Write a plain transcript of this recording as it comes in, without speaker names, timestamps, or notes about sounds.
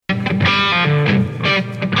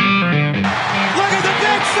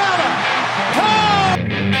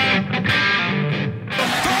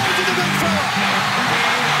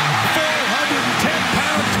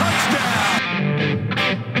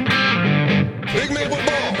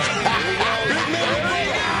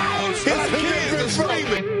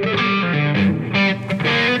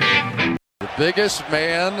biggest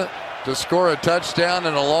man to score a touchdown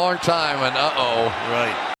in a long time, and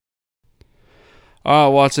Right. All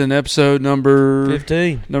right, Watson, episode number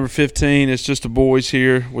 15. Number 15. It's just the boys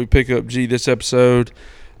here. We pick up G this episode.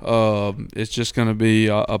 It's just going to be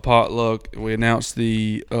a potluck. We announced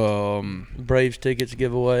the Braves tickets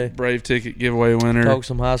giveaway. Brave ticket giveaway winner. Talk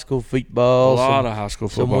some high school football. A lot of high school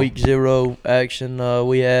football. Some week 0 action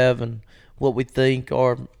we have and what we think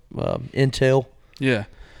are intel. Yeah.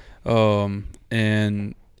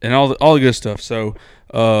 And all the good stuff. So,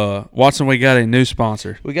 Watson, we got a new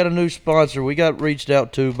sponsor. We got a new sponsor. We got reached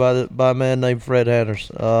out to by a man named Fred Hanners.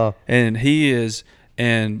 And he is,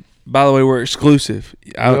 and by the way, we're exclusive.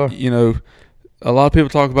 You know, a lot of people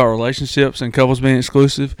talk about relationships and couples being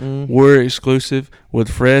exclusive. We're exclusive with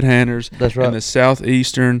Fred Hanners. That's right. And the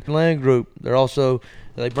Southeastern Land Group.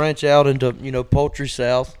 They branch out into, Poultry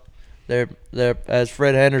South. They're as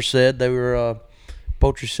Fred Hanners said, they were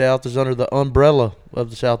Poultry South is under the umbrella of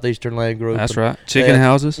the Southeastern Land Group. That's right. Chicken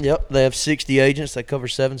houses. Yep. They have 60 agents. They cover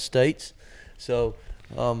 7 states. So,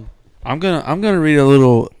 I'm gonna read a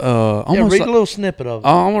little. read a little snippet of it.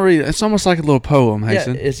 I'm gonna read. It's almost like a little poem,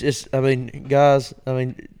 Hasten. Yeah, it's. Guys.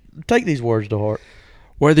 Take these words to heart.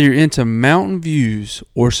 Whether you're into mountain views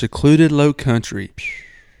or secluded low country,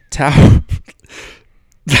 I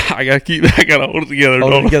gotta hold it together.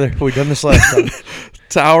 Hold it together. We've done this last time.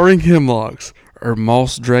 Towering hemlocks or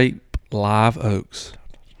moss draped live oaks.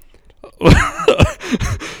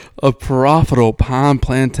 A profitable pine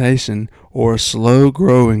plantation or a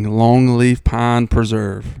slow-growing long-leaf pine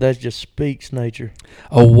preserve. That just speaks nature.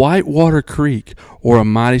 A whitewater creek or a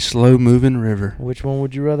mighty slow-moving river. Which one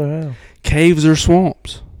would you rather have? Caves or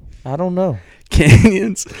swamps. I don't know.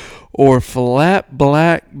 Canyons or flat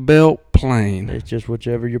black belt plain. It's just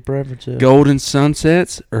whichever your preference is. Golden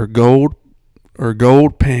sunsets or gold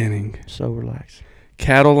panning. So relax.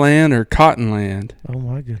 Cattle land or cotton land. Oh,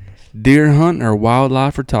 my goodness. Deer hunting or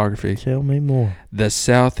wildlife photography. Tell me more. The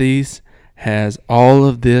Southeast has all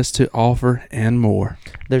of this to offer and more.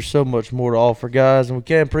 There's so much more to offer, guys, and we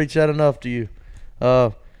can't preach that enough to you.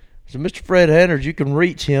 So Mr. Fred Hanners, you can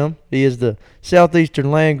reach him. He is the Southeastern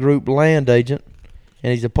Land Group land agent,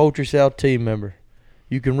 and he's a Poultry South team member.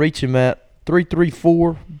 You can reach him at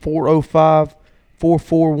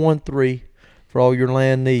 334-405-4413 for all your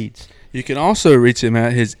land needs. You can also reach him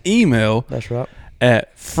at his email. That's right.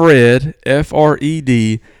 At Fred,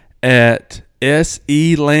 F-R-E-D, at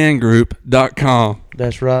selandgroup.com.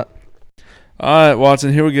 That's right. All right,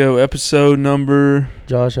 Watson, here we go. Episode number...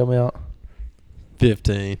 Josh, help me out.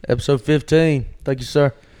 15. Episode 15. Thank you,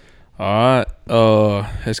 sir. All right.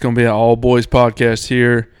 It's going to be an all-boys podcast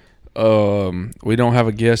here. We don't have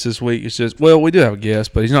a guest this week. It's just... Well, we do have a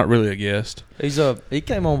guest, but he's not really a guest. He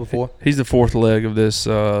came on before. He's the fourth leg of this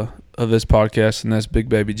podcast, and that's Big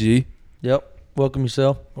Baby G. Yep. Welcome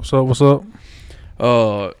yourself. What's up?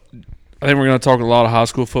 I think we're going to talk a lot of high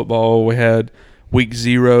school football. We had week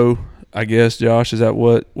 0, I guess, Josh. Is that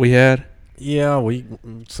what we had? Yeah,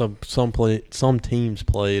 some teams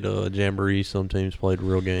played jamboree, some teams played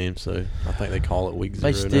real games, so I think they call it week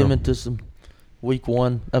 0 They stem now. into some week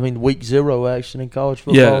 0 action in college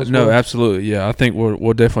football. Yeah, absolutely. Yeah, I think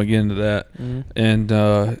we'll definitely get into that.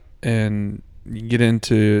 Mm-hmm. And get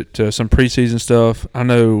into some preseason stuff. I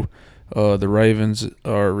know the Ravens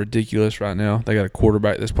are ridiculous right now. They got a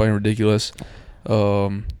quarterback that's playing ridiculous.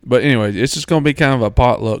 But anyway, it's just going to be kind of a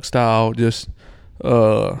potluck style, just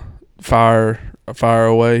fire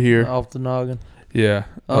away here. Off the noggin. Yeah.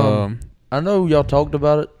 I know y'all talked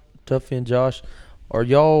about it, Tuffy and Josh. Are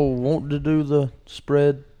y'all wanting to do the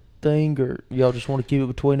spread thing, or y'all just want to keep it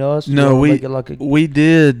between us? No, we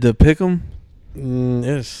did the pick'em.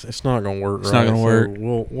 It's not gonna work. It's not gonna work.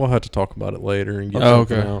 So we'll have to talk about it later and get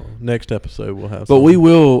something out. Next episode we'll have. But something. we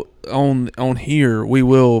will on here. We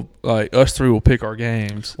will us three will pick our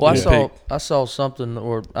games. Well, I saw something,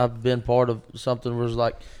 or I've been part of something where it's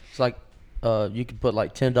like you could put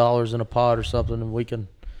like $10 in a pot or something, and we can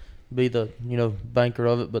be the banker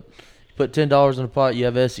of it. But you put $10 in a pot, you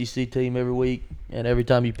have SEC team every week, and every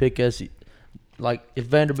time you pick SEC, like if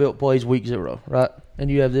Vanderbilt plays week 0, right, and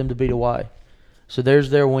you have them to beat Hawaii. So there's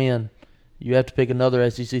their win. You have to pick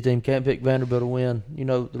another SEC team. Can't pick Vanderbilt to win,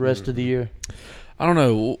 the rest of the year. I don't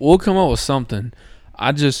know. We'll come up with something.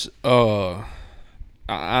 I just I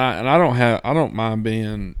don't mind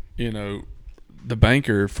being, the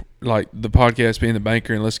banker, like the podcast being the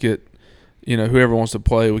banker, and let's get, whoever wants to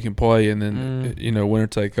play, we can play, and then winner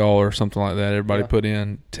take all or something like that. Everybody put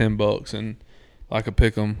in $10 and like a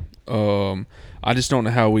pick 'em. I just don't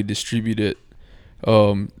know how we distribute it.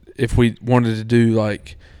 If we wanted to do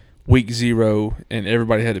like week 0 and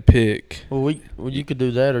everybody had to pick. Well, you could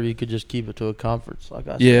do that, or you could just keep it to a conference, like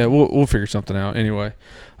I said. Yeah, we'll figure something out. Anyway,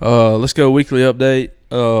 let's go weekly update.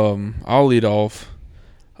 I'll lead off.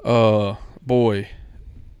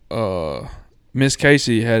 Miss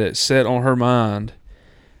Casey had it set on her mind.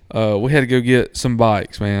 We had to go get some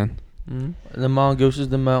bikes, man. Mm-hmm. The mongooses,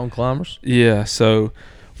 the mountain climbers. Yeah, so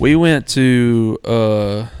we went to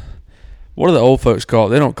what do the old folks call it?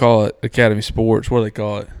 They don't call it Academy Sports. What do they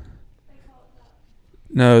call it?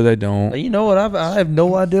 No, they don't. You know what? I have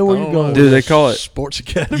no idea where you're going. Dude, they call it Sports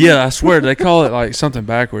Academy. Yeah, I swear they call it like something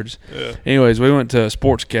backwards. Yeah. Anyways, we went to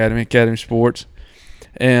Sports Academy Sports,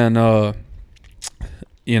 and I'm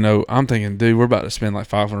thinking, dude, we're about to spend like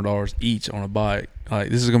 $500 each on a bike. Like,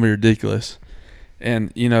 this is gonna be ridiculous.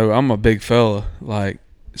 And I'm a big fella, like,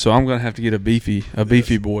 so I'm gonna have to get a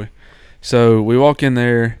beefy boy. So we walk in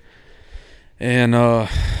there, and I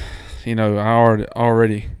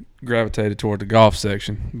already gravitated toward the golf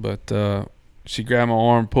section, but she grabbed my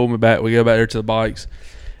arm, pulled me back. We go back there to the bikes,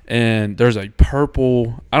 and there's a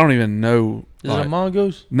purple. I don't even know. Is it a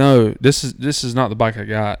mongoose? No, this is not the bike I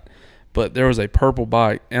got, but there was a purple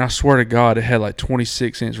bike, and I swear to God, it had like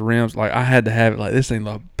 26-inch rims. Like, I had to have it. Like, this thing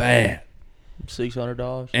looked bad.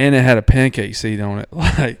 $600. And it had a pancake seat on it.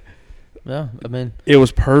 Like, yeah, I mean, it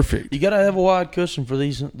was perfect. You gotta have a wide cushion for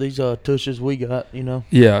these tushes we got.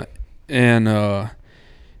 Yeah, and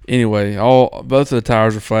anyway, both of the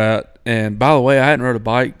tires were flat. And by the way, I hadn't rode a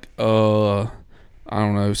bike. I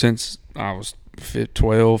don't know, since I was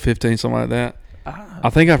 12, 15, something like that.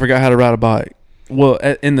 I think I forgot how to ride a bike. Well,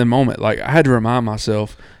 in the moment, like, I had to remind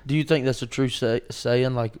myself. Do you think that's a true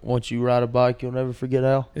saying? Like, once you ride a bike, you'll never forget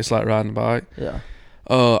how? It's like riding a bike. Yeah.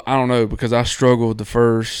 I don't know, because I struggled the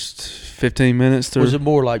first 15 minutes. Was it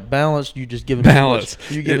more like balance? You just giving balance?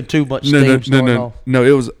 You giving too much steam starting off? No.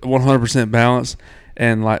 It was 100% balance.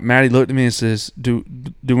 And like, Maddie looked at me and says, "Do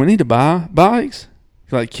we need to buy bikes?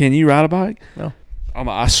 Like, can you ride a bike?" No.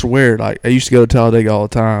 I swear, like, I used to go to Talladega all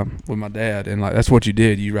the time with my dad, and like, that's what you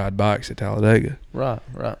did. You ride bikes at Talladega. Right.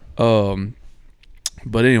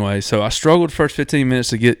 But anyway, so I struggled the first 15 minutes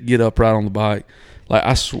to get upright on the bike.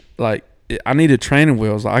 Like, I needed training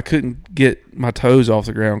wheels. Like, I couldn't get my toes off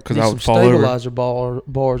the ground because I would fall over. Stabilizer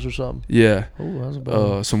bars or something. Yeah. Oh, that's a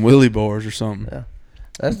bad some wheelie bars or something. Yeah.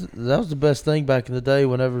 That was the best thing back in the day.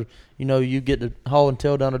 Whenever you get to haul and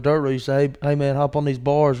tail down a dirt road, you say, "Hey man, hop on these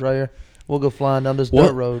bars right here. We'll go flying down this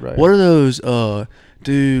dirt road right here." What are those?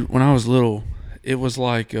 Dude, when I was little, it was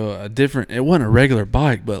like a different. It wasn't a regular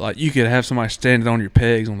bike, but like, you could have somebody standing on your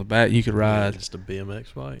pegs on the back. You could ride. Just a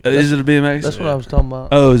BMX bike. Is it a BMX? That's what I was talking about.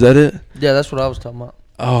 Oh, is that it? Yeah, that's what I was talking about.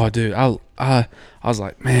 Oh, dude, I was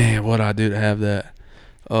like, man, what'd I do to have that?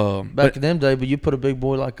 Back in them days, but you put a big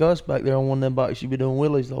boy like us back there on one of them bikes, you'd be doing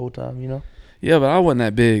wheelies the whole time, Yeah, but I wasn't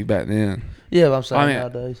that big back then. Yeah, but I'm saying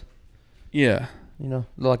nowadays. Yeah.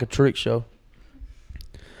 Like a trick show.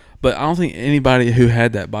 But I don't think anybody who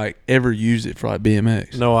had that bike ever used it for like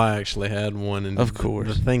BMX. No, I actually had one, and of course,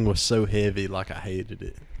 the thing was so heavy, like, I hated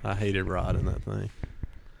it. I hated riding that thing.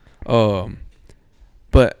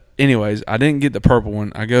 But anyways, I didn't get the purple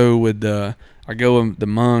one. I go with the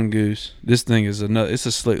Mongoose. This thing is it's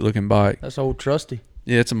a slick looking bike. That's old trusty.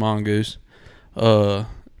 Yeah, it's a Mongoose. I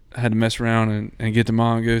had to mess around and get the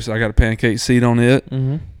Mongoose. I got a pancake seat on it.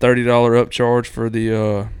 Mm-hmm. $30 upcharge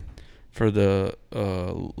for the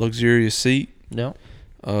luxurious seat. Yeah.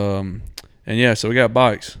 And yeah, so we got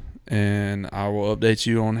bikes, and I will update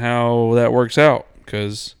you on how that works out,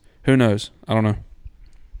 because who knows? I don't know.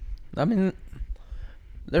 I mean,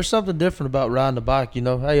 there's something different about riding a bike.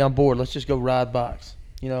 Hey, I'm bored. Let's just go ride bikes.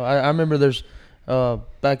 I remember there's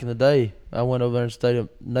back in the day, I went over there and stayed at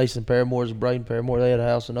Nathan Paramore's and Braden Paramore. They had a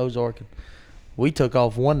house in Ozark, and we took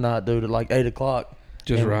off one night, dude, at like 8 o'clock.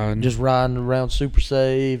 Just riding around Super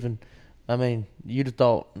Save, and I mean, you'd have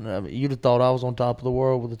thought I was on top of the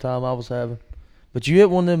world with the time I was having. But you hit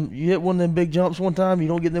one of them big jumps one time, you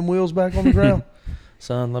don't get them wheels back on the ground.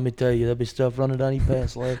 Son, let me tell you, there'll be stuff running down your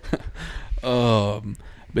pants leg.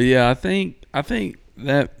 But yeah, I think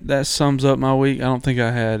that sums up my week. I don't think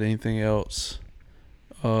I had anything else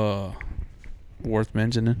worth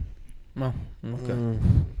mentioning. No. Okay.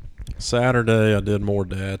 Saturday, I did more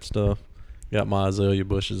dad stuff. Got my azalea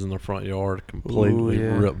bushes in the front yard completely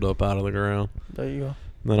ripped up out of the ground. There you go.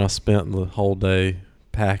 Then I spent the whole day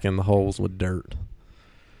packing the holes with dirt.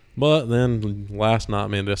 But then last night,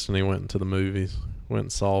 me and Destiny went to the movies. Went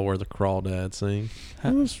and saw Where the Crawdads Sing.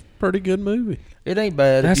 It was pretty good movie. It ain't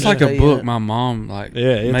bad. That's like a book my mom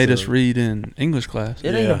made us read in English class.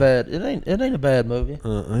 It ain't a bad. It ain't a bad movie.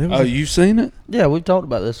 Oh, you've seen it? Yeah, we've talked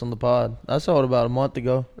about this on the pod. I saw it about a month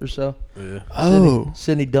ago or so. Yeah.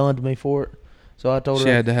 Sydney dunned me for it, so I told her she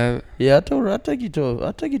had to have it. Yeah, I told her I'll take you to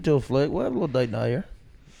a flick. We'll have a little date night here.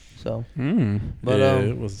 So, but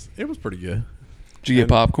it was pretty good. Did you get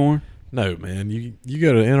popcorn? No, man. You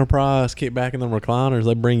go to Enterprise, kick back in them recliners,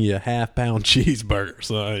 they bring you a half-pound checheeseburger.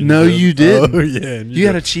 So you didn't. Oh yeah, you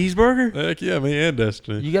had a cheeseburger? Heck yeah, me and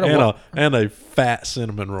Destiny. You got and a fat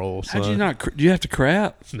cinnamon roll. How'd you not? Do you have to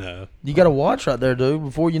crap? No. You got to watch right there, dude.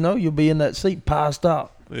 Before you know, you'll be in that seat, passed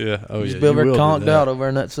out. Yeah. Oh Just yeah. be over there conked out over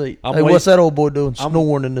in that seat. Hey, what's that old boy doing?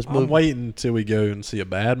 Snoring in this movie. I'm waiting until we go and see a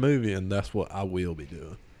bad movie, and that's what I will be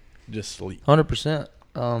doing. Just sleep. 100%.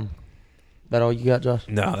 That all you got, Josh?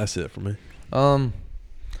 No, that's it for me.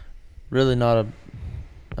 Really not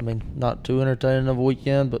too entertaining of a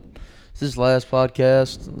weekend, but this last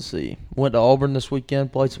podcast, let's see. Went to Auburn this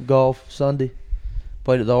weekend, played some golf Sunday.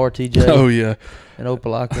 Played at the RTJ. Oh, yeah. In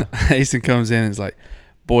Opelika. Hasten comes in and is like,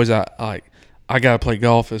 boys, I got to play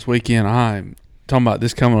golf this weekend. I'm talking about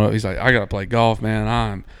this coming up. He's like, I got to play golf,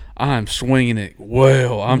 man. I'm swinging it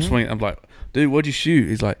well. I'm swinging. I'm like, dude, what'd you shoot?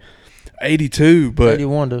 He's like, 82, but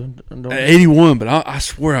 81, dude. 81, but I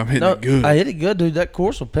swear I'm hitting it good. I hit it good, dude. That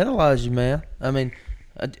course will penalize you, man. I mean,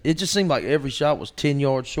 it just seemed like every shot was 10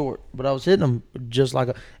 yards short, but I was hitting them just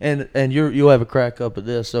like and you'll have a crack up at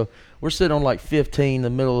this. So we're sitting on like 15 in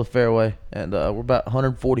the middle of the fairway, and we're about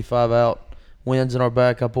 145 out, winds in our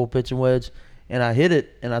back. I pull pitching wedge, and I hit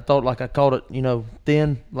it, and I thought like I caught it,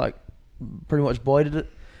 thin, like pretty much bladed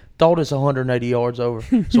it. Thought it's 180 yards over.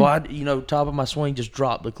 So I, top of my swing, just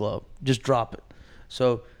drop the club. Just drop it.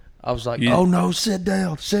 So I was like, oh no, sit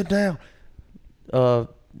down. 10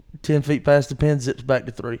 feet past the pin, zips back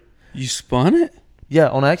to 3. You spun it? Yeah,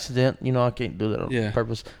 on accident. I can't do that on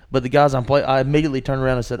purpose. But the guys I'm playing, I immediately turned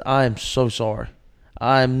around and said, I am so sorry.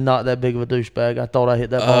 I'm not that big of a douchebag. I thought I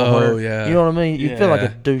hit that ball 100. Yeah. You know what I mean? You feel like a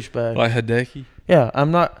douchebag. Like Hideki? Yeah,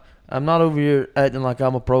 I'm not over here acting like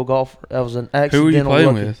I'm a pro golfer. That was an accidental. Who were you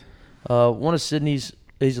playing lucky. with? One of Sydney's,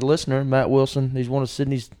 he's a listener, Matt Wilson. He's one of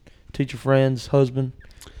Sydney's teacher friends, husband.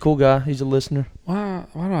 Cool guy. He's a listener. Why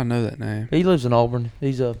do I know that name? He lives in Auburn.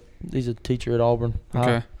 He's a teacher at Auburn.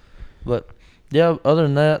 Okay. But, yeah, other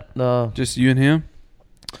than that. Just you and him?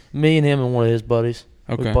 Me and him and one of his buddies.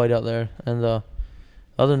 Okay. We played out there. And other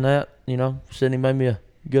than that, Sydney made me a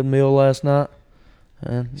good meal last night.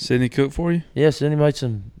 And Sydney cooked for you? Yeah, Sydney made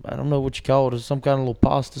some, I don't know what you call it, it's some kind of little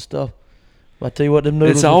pasta stuff. But I tell you what, them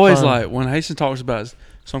noodles. It's always like when Hasten talks about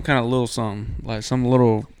some kind of little something, like some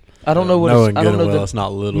little. I don't know what it's. I don't know it's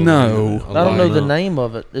not little. No, I don't know the name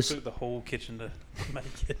of it. It's took the whole kitchen to make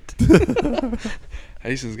it.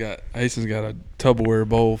 Hasten's got a Tupperware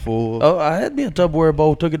bowl full of. Oh, I had me a Tupperware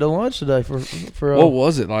bowl. Took it to lunch today for. What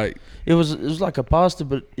was it like? It was like a pasta,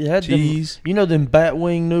 but it had cheese. Them bat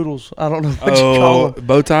wing noodles. I don't know what you call them.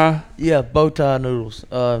 Bow tie. Yeah, bow tie noodles.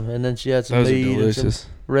 And then she had some meat and some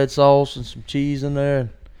red sauce and some cheese in there. And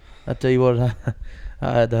I tell you what,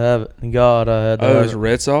 I had to have it. And God, I had to have it. It was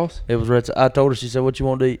red sauce? It was red sauce. I told her, she said, what you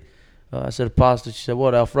want to eat? I said, a pasta. She said,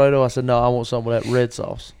 what, Alfredo? I said, no, I want some of that red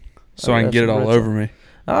sauce. So I can get it all over me.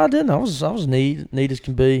 I didn't. I was neat as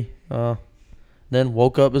can be. Then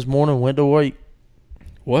woke up this morning and went to work.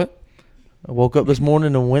 What? I woke up this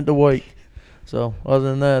morning and went to work. So other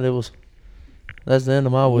than that, that's the end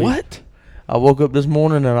of my week. What? I woke up this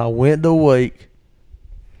morning and I went to work.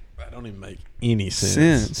 That don't even make any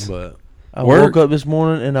sense. But I woke up this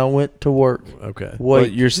morning and I went to work. Okay.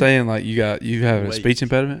 But you're saying like you have a speech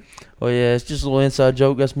impediment? Oh yeah, it's just a little inside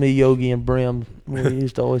joke. That's me, Yogi, and Brim. We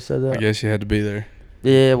used to always say that. I guess you had to be there.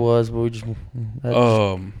 Yeah, it was, but we just had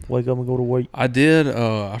to wake up and go to work. I did.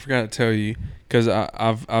 I forgot to tell you because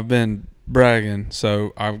I've been bragging,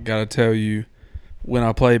 so I've got to tell you when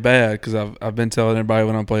I play bad because I've been telling everybody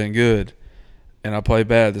when I'm playing good, and I played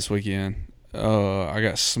bad this weekend. I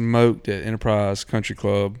got smoked at Enterprise Country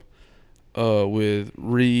Club with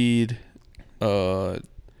Reed,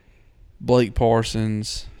 Blake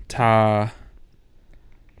Parsons, Ty,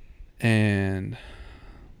 and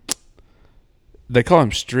they call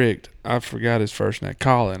him Strict. I forgot his first name.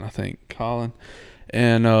 Colin, I think. Colin.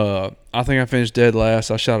 And I think I finished dead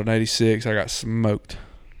last. I shot an 86. I got smoked.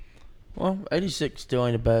 Well, 86 still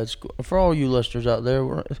ain't a bad score. For all you listeners out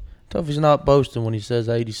there, Tuffy's not boasting when he says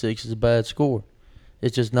 86 is a bad score.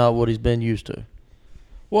 It's just not what he's been used to.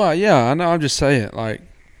 Well, yeah, I know. I'm just saying. Like,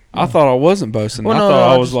 I thought I wasn't boasting. Well, I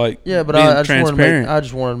thought I was like being transparent. I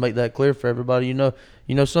just wanted to make that clear for everybody. You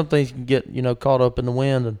know, some things can get caught up in the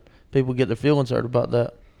wind, and people get their feelings hurt about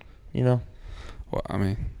that. Well, I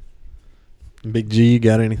mean, Big G, you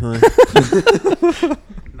got anything?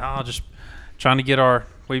 No, just trying to get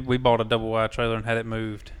we bought a double wide trailer and had it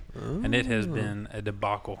moved, and it has been a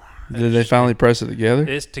debacle. Did they finally press it together?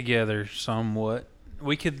 It's together somewhat.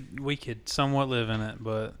 We could somewhat live in it,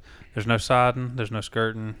 but there's no siding, there's no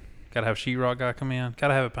skirting. Got to have a sheetrock guy come in. Got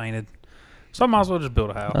to have it painted. So I might as well just build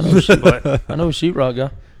a house. I know a sheetrock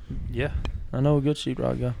guy. Yeah. I know a good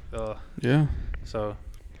sheetrock guy. Yeah. So,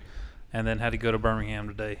 and then had to go to Birmingham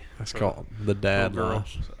today. That's called the dad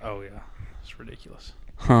girls. life. Oh yeah, it's ridiculous.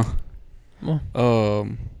 Huh.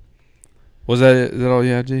 Was that it? Is that all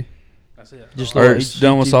you had, G? That's it. Just Are like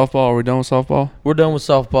done with softball? Are we done with softball? We're done with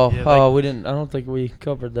softball. Yeah, We didn't. I don't think we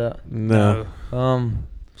covered that. No.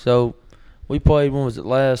 So we played. When was it?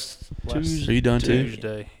 Last Are Tuesday. you done too?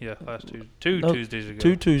 Tuesday. Yeah, last Tuesday. No, Tuesdays ago.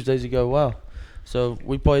 2 Tuesdays ago. Wow. So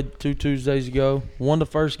we played 2 Tuesdays ago. Won the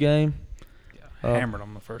first game. Yeah, hammered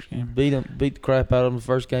them the first game. Beat the crap out of them the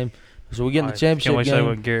first game. So we get in the championship Can we game. say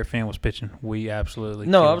when Garrett Finn was pitching? We absolutely.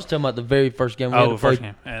 No, I killed was talking about the very first game. We him. had Oh, to the first play,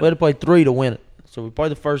 game. We had to play 3 to win it. So we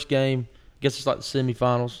played the first game. Guess it's like the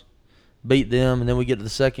semifinals. Beat them, and then we get to the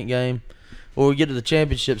second game. Or we get to the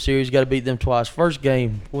championship series. Got to beat them twice. First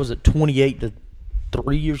game, what was it, 28-3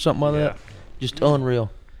 or something like that? Just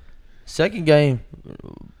unreal. Second game,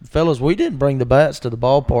 fellas, we didn't bring the bats to the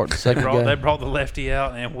ballpark the second game. They brought the lefty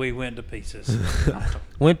out, and we went to pieces.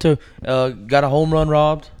 Got a home run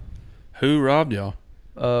robbed. Who robbed y'all?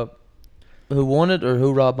 Who won it or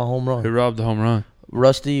who robbed my home run? Who robbed the home run?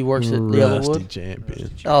 Rusty works at Rusty Yellowwood.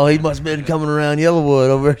 champion. Oh, he must have been coming around Yellowwood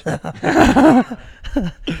over.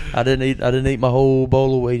 I didn't eat my whole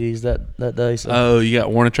bowl of Wheaties that day. So. Oh, you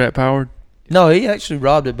got Warner Trap powered? No, he actually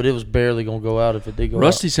robbed it, but it was barely gonna go out if it did go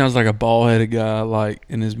Rusty out. sounds like a bald-headed guy, like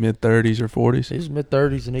in his mid-30s or 40s. He's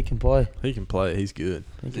mid-30s and he can play. He can play. He's good.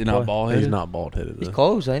 He can He's not play. bald-headed? He's not bald headed He's though.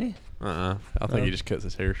 close, ain't he? I think he just cuts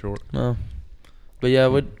his hair short. No. But yeah,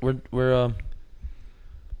 we're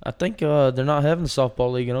I think they're not having the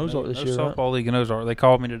softball league in Ozark this year. Right? Softball league in Ozark. They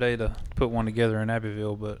called me today to put one together in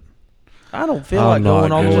Abbeville, but I don't feel I'm like going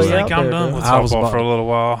not all the good. way I out think I'm there. done bro. with I was softball about- for a little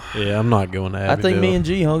while. Yeah, I'm not going to I Abbeville. think me and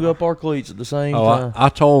G hung up our cleats at the same time. I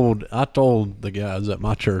told the guys at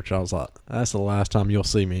my church, I was like, that's the last time you'll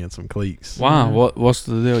see me in some cleats. Why? Mhm. What's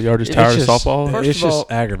the deal? Y'all just It's tired of just- softball? First It's of just all-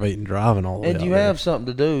 aggravating driving all the way And out you there. have something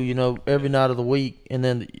to do, every night of the week. And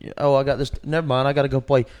then, I got this. Never mind. I got to go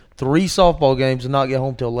play 3 softball games and not get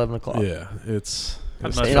home till 11 o'clock. Yeah, it's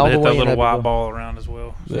I'd much And rather all the hit way that in little white Abbeville. ball around as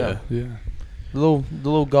well. yeah. Yeah. The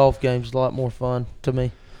little golf games a lot more fun to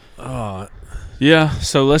me. Yeah,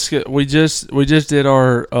 so let's get. We just did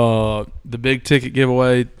our the big ticket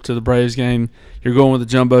giveaway to the Braves game. You're going with the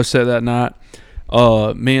jumbo set that night.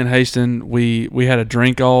 Me and Hasten, we had a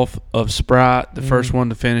drink off of Sprite, the first one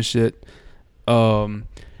to finish it,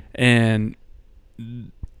 and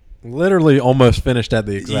Literally almost finished at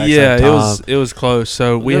the exact yeah, same time. it was close.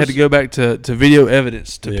 So we had to go back to video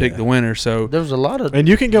evidence to pick Yeah. the winner. So There was a lot of. And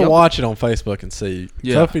you can go Yep. watch it on Facebook and see.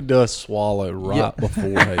 Yeah. Tuffy does swallow right Yep. before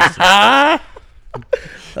Hastings.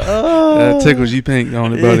 that tickles you pink,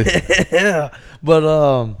 don't it, buddy? Yeah, but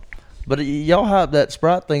y'all hyped that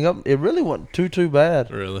Sprite thing up. It really wasn't too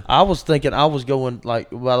bad. Really? I was thinking I was going like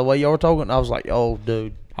by the way y'all were talking. I was like, oh,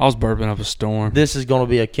 dude, I was burping up a storm. this is gonna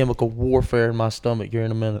be a chemical warfare in my stomach here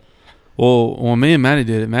in a minute. Well, when me and Maddie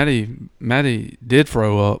did it, Maddie did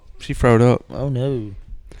throw up. She throwed up. Oh no.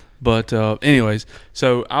 But anyways,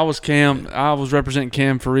 so I was representing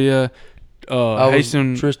Cam Faria, I was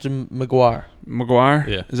Hasten Tristan McGuire McGuire.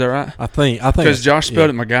 Yeah. Is that right? I think Because Josh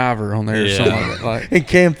spelled yeah. it MacGyver on there or Yeah. something like that. Like, and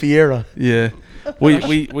Cam Fiera. yeah,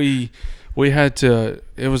 we had to.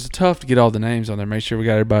 It was tough to get all the names on there. Make sure we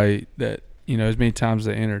got everybody that as many times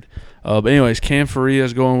they entered. But anyways, Cam Faria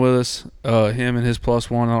is going with us. Him and his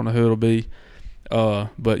 +1. I don't know who it'll be.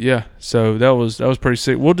 But yeah, so that was pretty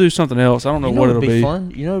sick. We'll do something else. I don't know what it'll be.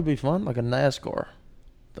 Fun. It'd be fun, like a NASCAR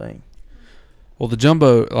thing. Well, the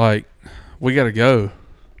jumbo, we got to go.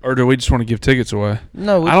 Or do we just want to give tickets away?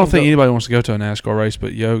 No, I don't think anybody wants to go to a NASCAR race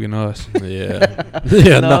but Yog and us. Yeah.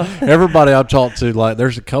 Yeah. No. Everybody I've talked to,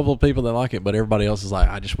 there's a couple of people that like it, but everybody else is like,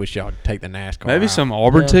 I just wish y'all would take the NASCAR. Maybe out. some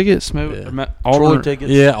Auburn Yeah. tickets. Maybe Yeah. Auburn Troy tickets.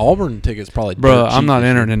 Yeah, Auburn tickets probably. Bro, dirt I'm cheap not this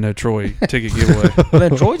entering year. in no Troy ticket giveaway.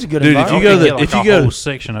 Man, Troy's a good Dude, if you environment. go Get, the- like, if you a go- whole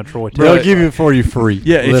section of Troy. They'll tickets. give you it for you free.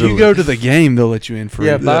 Yeah, if literally. you go to the game, they'll let you in free.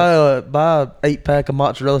 Yeah, buy a 8-pack of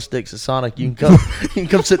mozzarella sticks at Sonic. You can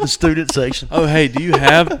come sit in the student section. Oh, hey, do you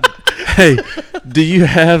have the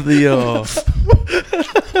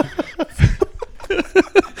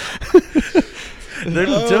They're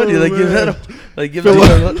telling you they give it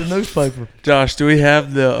out the newspaper. Josh, do we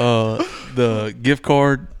have the gift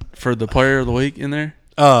card for the player of the week in there?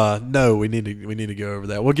 No, we need to go over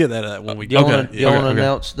that. We'll get that when we You get. want to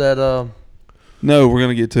announce that? No, we're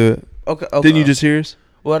gonna get to it. Okay. Didn't you just hear us?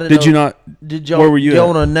 Well, I didn't Did know. you not? Did y'all? Where were you Y'all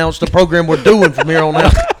at? want to announce the program we're doing from here on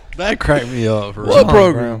out? That cracked me up. For What real.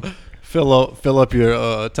 program? Fill up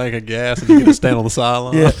your tank of gas and you get to stand on the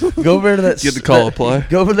sideline. Yeah. Go over there to that. Get the call of play.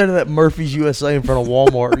 Go over there to that Murphy's USA in front of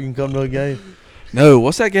Walmart. You can come to a game. No,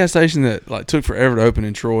 what's that gas station that like took forever to open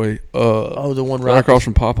in Troy? The one right across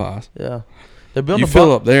from Popeyes. Yeah. They're building You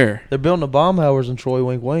fill up there. They're building the Baumhauers in Troy.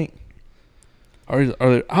 Wink, wink. Are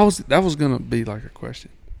there? That was gonna be like a question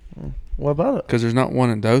What about it? because there's not one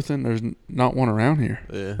in Dothan. There's not one around here.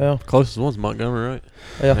 Yeah. Yeah. Closest one's Montgomery, right?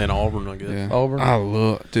 Yeah. And Auburn, I guess. Yeah, Auburn. I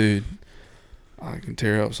love, dude. I can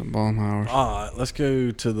tear up some Baumhauers. All right, let's go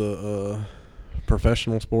to the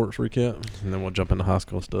professional sports recap, and then we'll jump into high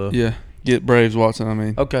school stuff. Yeah, get Braves, Watson. I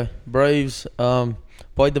mean, Okay. Braves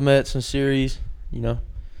played the Mets in series. You know,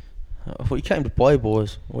 we came to play,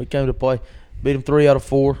 boys. We came to play. Beat them 3 out of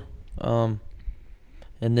 4.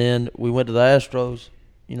 And then we went to the Astros.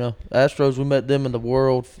 You know, Astros. We met them in the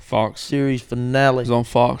World Fox Series finale. was on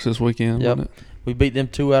Fox this weekend, Yep. wasn't it? We beat them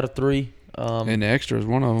 2 out of 3. And the extra is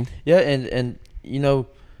one of them. Yeah, and you know,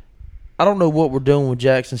 I don't know what we're doing with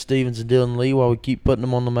Jackson Stevens and Dylan Lee while we keep putting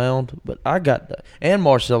them on the mound, but I got that. And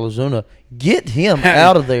Marcell Ozuna. Get him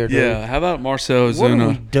out of there, dude. Yeah, how about Marcell What are we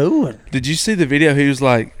Ozuna? doing? Did you see the video? He was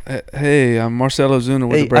like, "Hey, I'm Marcell Ozuna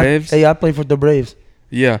with the Braves." I play for the Braves.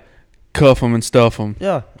 Yeah, cuff him and stuff him.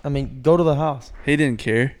 Yeah, I mean, go to the house. He didn't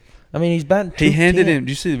care. I mean, he's batting. He handed 210. him. Did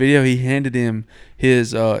you see the video? He handed him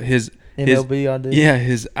his MLB ID. Yeah,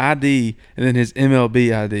 his ID and then his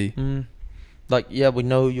MLB ID. Like, yeah, we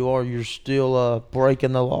know who you are. You're still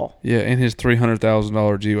breaking the law. Yeah, and his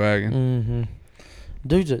 $300,000 G-Wagon. Mm-hmm.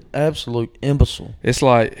 Dude's an absolute imbecile. It's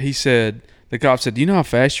like he said. The cop said, "Do you know how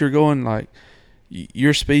fast you're going? Like,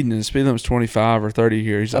 you're speeding, and the speed limit's 25 or 30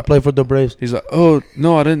 here." He's I like, play for the Braves. "He's like, oh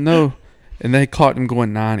no, I didn't know." And they caught him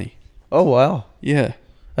going 90. Oh, wow. Yeah,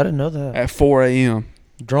 I didn't know that. at 4 a.m.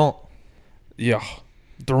 Drunk. Yeah,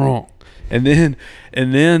 drunk. And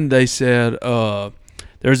then they said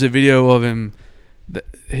there's a video of him.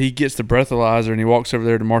 He gets the breathalyzer and he walks over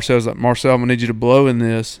there to Marcel. He's like, "Marcel, I'm gonna need you to blow in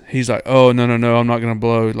this." He's like, "Oh no, I'm not gonna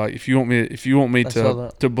blow. Like if you want me I saw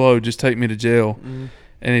to blow, just take me to jail." Mm-hmm.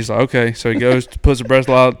 And he's like, "Okay." So he goes to puts the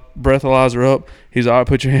breathalyzer up. He's like, "All right,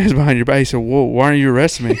 put your hands behind your back." He said, "Whoa, why aren't you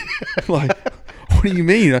arresting me?" Like, what do you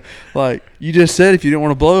mean? Like you just said if you didn't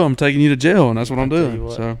want to blow, I'm taking you to jail, and that's what I'm tell you doing.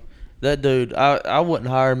 what. So. That dude, I wouldn't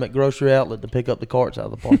hire him at Grocery Outlet to pick up the carts out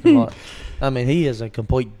of the parking lot. I mean, he is a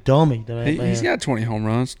complete dummy. Man. He's got 20 home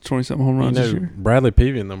runs, 20-something home runs this year. Bradley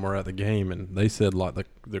Peavy and them were at the game, and they said like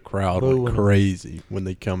the crowd Booing went him. crazy when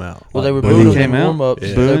they come out. Well, Like, they were booing booing him. him in Came out? warm-ups.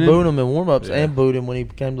 Yeah. They were Booing him? booing him in warm-ups Yeah. and booed him when he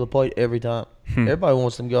came to the plate every time. Everybody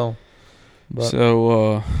wants him gone. But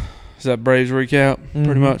So, is that Braves recap? Pretty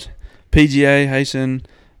Mhm. much. PGA, Hasten.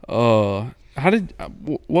 What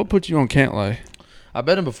put you on Cantlay? I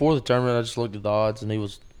bet him before the tournament. I just looked at the odds, and he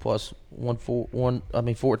was plus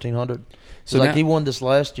 1,400. So So like now- he won this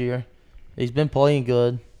last year. He's been playing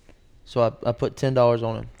good, so I put $10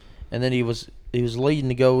 on him, and then he was leading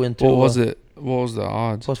to go into What was it? What was the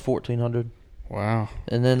odds? plus 1,400, Wow.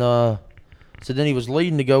 and then so then he was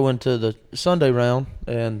leading to go into the Sunday round,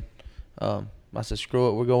 and I said screw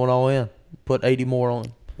it, we're going all in. Put 80 more on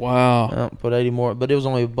him. Wow. Put 80 more, but it was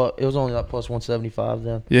only like plus 175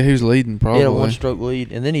 then. Yeah, he was leading probably. He had a one-stroke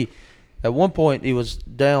lead, and then at one point he was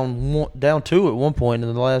down 2 at one point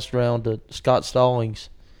in the last round to Scott Stallings,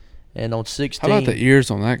 and on 16. How about the ears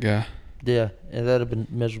on that guy? Yeah, and that'd have been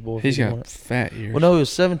miserable. If He's he'd got won it. fat ears. Well, no, it was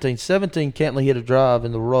 17. 17, Cantley hit a drive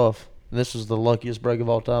in the rough, and this was the luckiest break of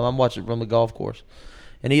all time. I'm watching it from the golf course,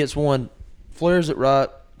 and he hits one, flares it right,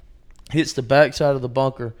 hits the backside of the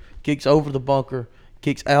bunker, kicks over the bunker,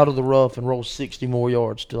 kicks out of the rough, and rolls 60 more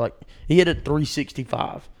yards. He hit it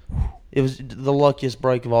 365. It was the luckiest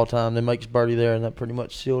break of all time. Then makes birdie there, and that pretty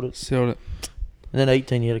much sealed it. Sealed it. And then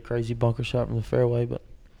 18, he had a crazy bunker shot from the fairway, but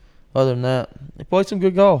other than that, he played some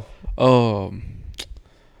good golf. What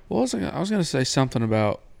was I was going to say something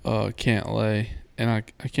about Cantlay, and I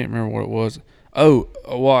can't remember what it was. Oh,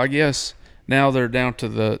 well, I guess now they're down to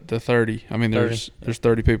the 30. I mean, there's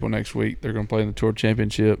 30 people next week. They're going to play in the Tour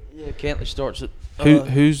Championship. Yeah, Cantley starts at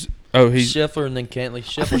He's Scheffler and then Cantley. I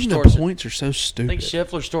Scheffler think the starts. points are so I stupid. think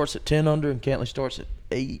Scheffler starts at 10 under and Cantley starts at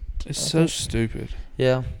 8. It's I so think. stupid.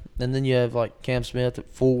 Yeah, and then you have like Cam Smith at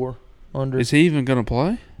 4 under. Is he even going to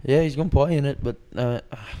play? Yeah, he's gonna play in it, but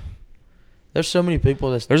there's so many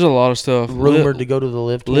people that's There's a lot of stuff. rumored to go to the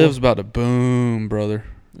Live Tour. Live's about to boom, brother.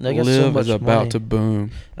 They got Live so much is about money. to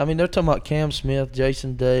boom. I mean, they're talking about Cam Smith,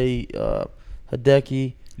 Jason Day,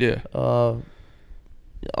 Hideki. Yeah.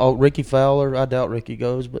 Ricky Fowler. I doubt Ricky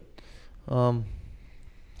goes, but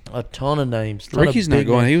a ton of names. Ricky's not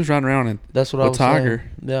going. He was riding around and That's what I with was Tiger.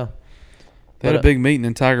 saying. Yeah. They had But, a big meeting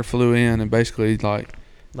and Tiger flew in and basically Like,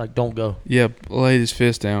 don't go. laid his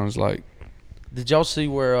fist down. It was like, Did y'all see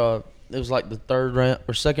where it was like the third round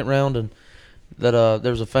or second round, and that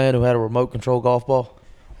there was a fan who had a remote control golf ball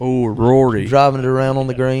oh, Rory. driving it around on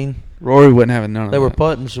the green? Rory wasn't having none of They that. were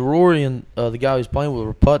putting. So Rory and the guy he was playing with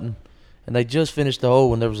were putting, and they just finished the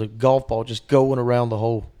hole, and there was a golf ball just going around the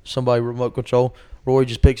hole. Somebody remote control. Rory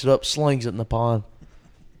just picks it up, slings it in the pond.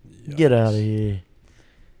 Get out of here.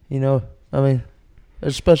 You know, I mean,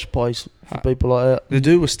 there's a special place for people like that. The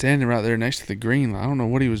dude was standing right there next to the green. I don't know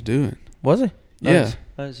what he was doing. Was he? Yeah.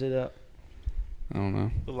 I didn't see that. I don't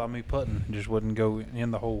know. Looked like me putting. Just wouldn't go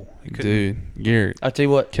in the hole. He couldn't. Dude, Garrett I tell you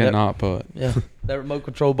what. cannot putt. Yeah, that remote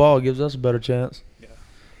control ball gives us a better chance. Yeah.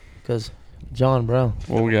 Because John Brown.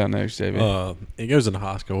 What we got next, JB? It goes into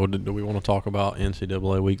high school. Do we want to talk about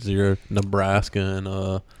NCAA Week 0, Nebraska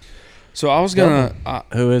and So I was going to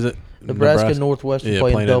who is it? Nebraska Northwestern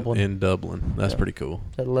playing Dublin. in Dublin. That's pretty cool.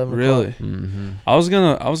 At 11 really. o'clock. Mm-hmm. I was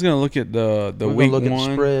gonna look at the We're week gonna look one. at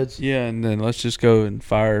the spreads. Yeah, and then let's just go and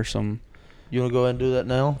fire some You want to go ahead and do that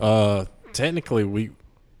now? Technically, week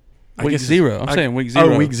guess 0. I'm saying week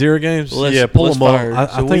 0. Oh, Week 0 games. Let's- yeah, pull let's them up. fire. I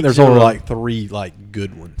So think week there's 0. only like 3 like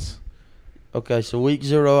good ones. Okay, so week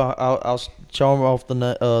 0, I'll charm off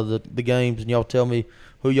the games, and y'all tell me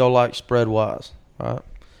who y'all like spread wise. All right,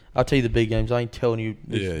 I'll tell you the big games. I ain't telling you.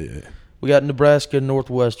 Yeah. We got Nebraska and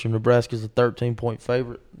Northwestern. Nebraska's a 13-point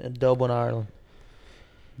favorite in Dublin, Ireland.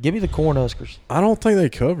 Give me the Cornhuskers. I don't think they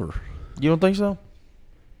cover. You don't think so?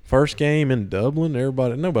 First game in Dublin,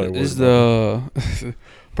 nobody Is worried about the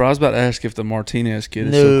Bro, I was about to ask if the Martinez kid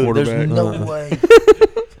is No, still quarterback. there's no way.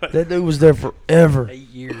 That dude was there forever. 8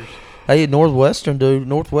 years. Hey, Northwestern, dude.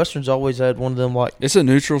 Northwestern's always had one of them, like, It's a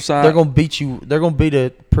neutral side. they're going to beat you. They're going to beat a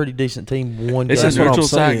pretty decent team one It's game. a That's what I'm neutral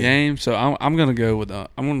side saying. game, so I'm gonna go with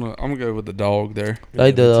I'm gonna go with the dog there. Hey,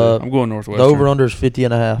 I'm going the Northwestern. over-under is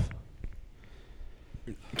 50.5.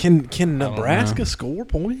 Can know. Nebraska score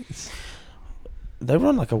points? They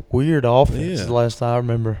run like a weird offense. Yeah. The last time I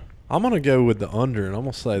remember, I'm gonna go with the under, and I'm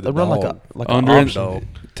gonna say the they run dog. like Under an and option.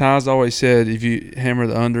 Ty's always said if you hammer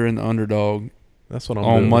the under and the underdog That's what I'm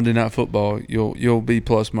on doing. Monday Night Football, you'll be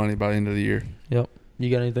plus money by the end of the year. Yep. You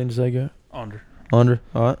got anything to say, Garrett? Under. Under.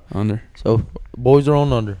 All right. Under. So boys are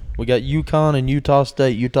on under. We got UConn and Utah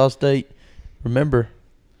State. Utah State. Remember,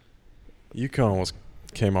 UConn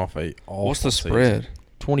came off a awful What's the season. spread?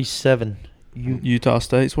 27. Utah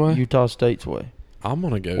State's way. Utah State's way. I'm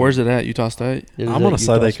gonna go. Where's it at? Utah State. It is I'm at gonna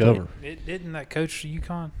say Utah they State. cover. Didn't that coach at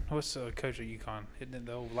UConn? What's the coach at UConn? Isn't it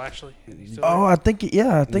the old Lashley? Is he still Oh, there? I think he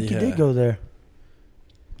did Yeah. go there.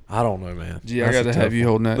 I don't know, man. Gee, I That's got a to tough have you one.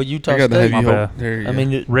 holding that. But Utah I got to State- have you My hold. bad. There you I go.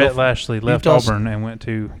 mean, Rhett Lashley left Utah- Auburn and went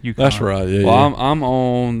to UConn. That's right. Yeah. Well, yeah. I'm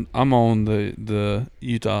on the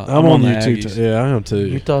Utah. I'm on the you too. Aggies. Yeah, I am too.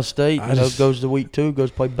 Utah State I just- goes to week 2,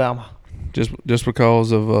 goes play Bama. Just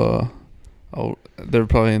because of they're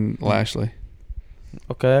playing Lashley.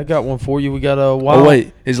 Okay, I got one for you. We got a Oh wild.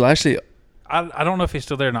 wait, is Lashley? I don't know if he's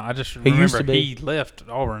still there or not. I just He remember used to be. he left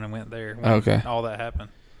Auburn and went there when Okay. all that happened.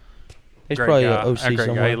 He's Great probably guy. an OC Great guy. He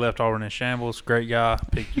somewhere. left Auburn in shambles. Great guy.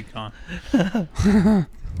 Picked UConn.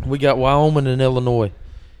 We got Wyoming and Illinois.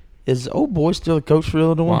 Is old boy still a coach for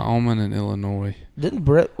Illinois? Wyoming and Illinois. Didn't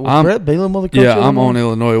Brett I'm- Brett Bielema the coach? Yeah, of I'm on Illinois?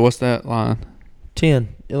 Illinois. What's that line? 10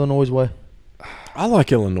 Illinois' way. I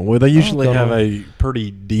like Illinois. They usually go have on. a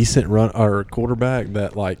pretty decent run or quarterback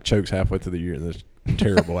that like chokes halfway through the year and is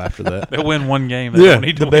terrible after that. They'll win one game. They Yeah, don't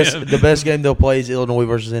need to The win. best game they'll play is Illinois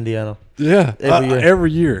versus Indiana. Yeah, Every year.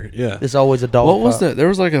 every year. Yeah, It's always a dog. What was fight. that? There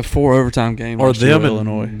was like a 4 overtime game. or last year them with and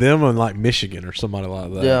Illinois. them and like Michigan or somebody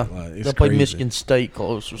like that. Yeah, Like, it's they'll play crazy. Michigan State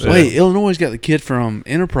close or something. Wait, Illinois got the kid from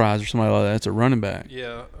Enterprise or somebody like that. It's a running back.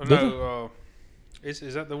 Yeah. Did No.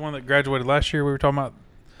 Is that the one that graduated last year? We were talking about.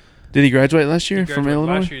 Did he graduate last He year from graduated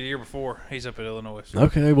Illinois? Last year, the year before. He's up at Illinois. So.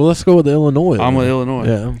 Okay, well let's go with Illinois. I'm with then. Illinois.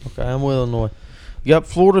 Yeah, Okay, I'm with Illinois. You got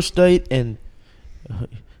Florida State and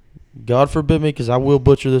God forbid me because I will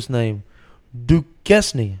butcher this name,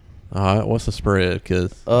 Duquesne. all right. What's the spread?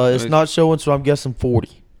 Because It's not showing, so I'm guessing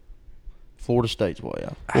 40. Florida State's way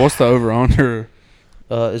out. What's the over under?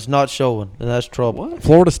 It's not showing, and that's trouble.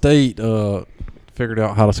 Florida State figured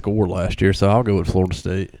out how to score last year, so I'll go with Florida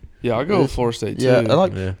State. Yeah, I'll go with Florida State too. Yeah, I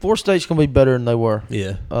like Yeah. Florida State's gonna be better than they were.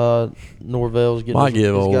 Yeah, Norvell's getting Might his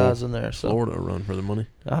give old guys in there, so Florida a run for the money.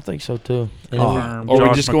 I think so too. And Oh. Arm, Or we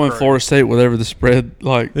Josh just going McCray. Florida State, whatever the spread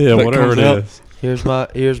like. Yeah, that whatever comes it out. is.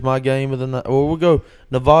 here's my game of the night. Or we'll go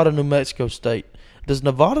Nevada, New Mexico State. Does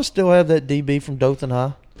Nevada still have that DB from Dothan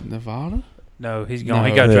High? Nevada. No, he's gone. No.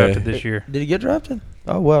 He got Yeah. drafted this year. Did he get drafted?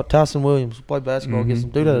 Oh, well, Tyson Williams play basketball. Gets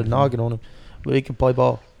some dude had a noggin on him, but he can play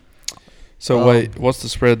ball. So wait, what's the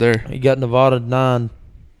spread there? He got Nevada -9.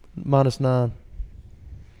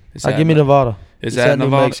 Is I that give me Nevada. Is It's that at New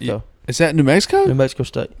Nevada? Mexico. Is that New Mexico? New Mexico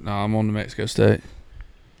State. No, I'm on New Mexico State.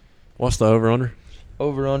 What's the over/under?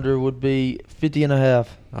 Over under would be 50.5.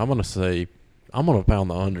 I'm gonna pound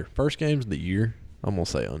the under. First games of the year. I'm gonna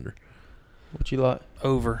say under. What you like?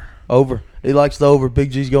 Over. Over. He likes the over.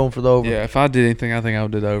 Big G's going for the over. Yeah, if I did anything, I think I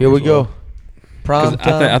would do the over. Here we as well. go. Prime 'Cause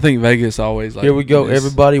time. I think Vegas always like. Here we go. this.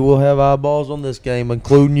 Everybody will have eyeballs on this game,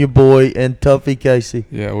 including your boy and Tuffy Casey.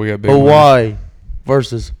 Yeah, we got big. Hawaii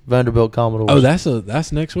versus Vanderbilt Commodores. Oh,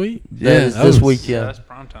 that's next week. That is Oh, this Yeah, weekend. that's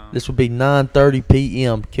prime time. This will be 9:30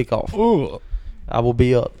 p.m. kickoff. Ooh. I will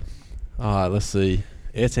be up. All right, let's see.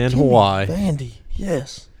 It's in Give me Hawaii. Vandy.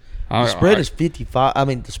 Yes. I- The spread I- is 55. I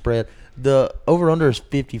mean, the spread. The over/under is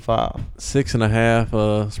 55.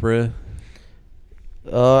 6.5 spread.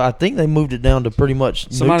 I think they moved it down to pretty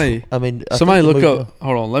much Somebody- neutral. I mean, I Somebody think look they up. moved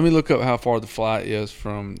Hold on. Let me look up how far the flight is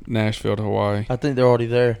from Nashville to Hawaii. I think they're already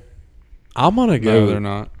there. I'm gonna go. No, they're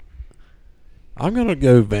not. I'm gonna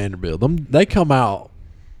go Vanderbilt. They come out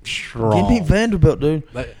strong. Give me Vanderbilt, dude.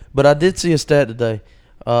 They- But I did see a stat today,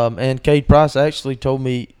 and Cade Price actually told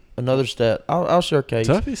me another stat. I'll share Cade.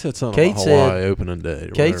 Tuffy said something Kate about said- Hawaii opening day.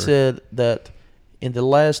 or Cade whatever. said that in the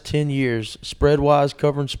last 10 years, spread-wise,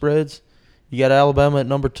 covering spreads, you got Alabama at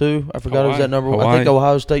number 2. I forgot who's Hawaii. at number 1. I Hawaii. think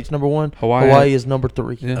Ohio State's number 1. Hawaii. Hawaii is number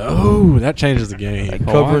 3. Yeah. Oh, that changes the game. Like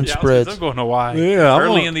covering Yeah, spreads. I'm going to Hawaii. Yeah, I'm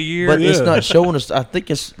early on- in the year. But it's Yeah. not showing us. I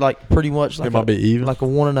think it's like pretty much like It might be even. like a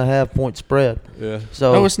 1.5 point spread. Yeah.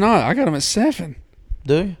 So No, it's not. I got them at 7.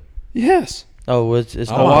 do you? Yes. Oh, it's I not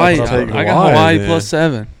Hawaii. might what take I I got Hawaii Hawaii then. plus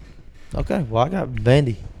 7. Okay, well I got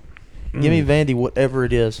Vandy. Give me Vandy, whatever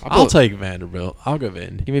it is. I'll take Vanderbilt. I'll go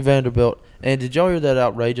Vandy. Give me Vanderbilt. And did y'all hear that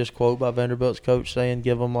outrageous quote by Vanderbilt's coach saying,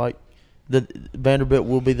 "Give them like the Vanderbilt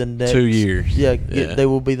will be the next 2 years. Yeah, Yeah. they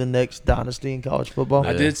will be the next dynasty in college football."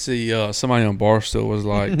 I did see somebody on Barstool was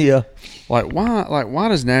like, Yeah, why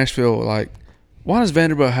does Nashville why does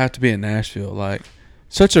Vanderbilt have to be in Nashville? Like,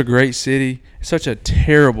 such a great city, such a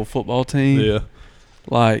terrible football team. Yeah.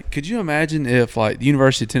 Like, could you imagine if like the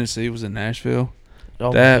University of Tennessee was in Nashville? oh,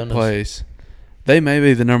 my That goodness. place, they may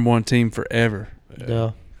be the number 1 team forever.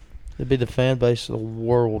 Yeah, it'd be the fan base of the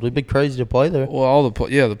world. It'd be crazy to play there. Well, all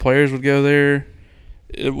the players would go there.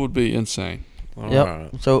 It would be insane. All Yep. right.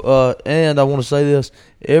 So, and I want to say this: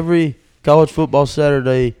 every college football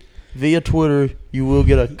Saturday, via Twitter, you will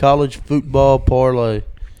get a college football parlay.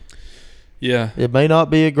 Yeah. It may not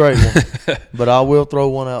be a great one, but I will throw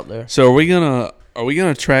one out there. So are we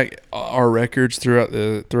gonna track our records throughout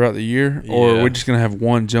the year, or are Yeah. we just gonna have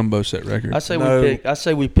one jumbo set record? I say No.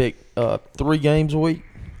 we pick 3 games a week.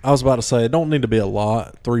 I was about to say it don't need to be a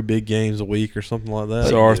lot. 3 big games a week or something like that.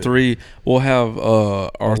 So our 3, we'll have our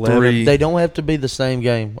 11. 3. They don't have to be the same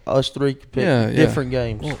game. Us 3 can pick Yeah, yeah. different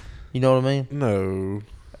games. You know what I mean? No.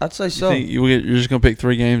 I'd say You so. think you're just gonna pick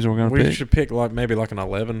 3 games, and we're gonna We pick? should pick maybe an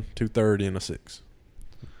 11, 2:30, and a 6.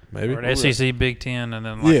 Maybe. Or an SEC, Big Ten, and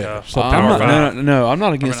then like Yeah, a so I'm Power not, Five. no, I'm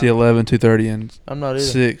not against the 11, 2:30, and I'm not either.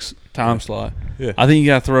 6 time slot. Yeah. I think you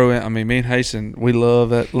got to throw in. I mean, me and Hasten, we love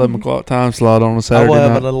that 11 o'clock time slot on a I Saturday will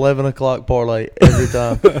have night. an 11 o'clock parlay every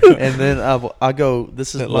time, and then I go.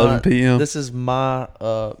 This is At 11 p.m. This is my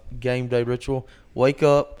game day ritual. Wake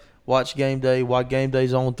up, watch game day. While game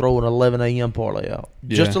day's on, throw an 11 a.m. parlay out.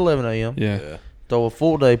 Just Yeah. 11 a.m. Yeah. Throw a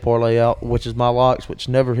full day parlay out, which is my locks, which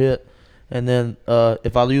never hit. And then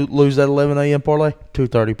if I lose that 11 a.m. parlay,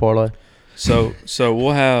 2:30 parlay. So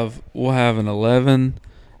we'll have an 11,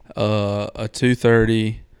 a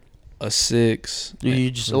 2:30, a 6.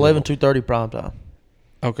 You just 11, 2:30 prime time.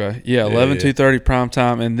 Okay. Yeah, 11, Yeah. 2:30 prime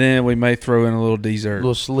time, and then we may throw in a little dessert.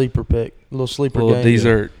 Little sleeper pick, little sleeper A little game.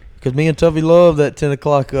 dessert. Because me and Tuffy love that 10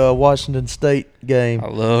 o'clock Washington State game. I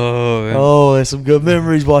love it. Oh, there's some good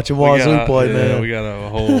memories watching Wazoo play, man. We got a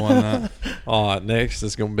whole one. That. All right, next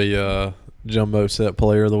is going to be Jumbo Set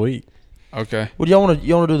Player of the Week. Okay. What do y'all want to?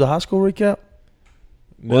 You want to do the high school recap?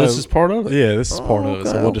 Well, this is part of it. Yeah, this is part of it.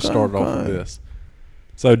 So okay, we'll just okay, start it off with okay. this.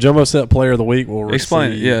 So Jumbo Set Player of the Week will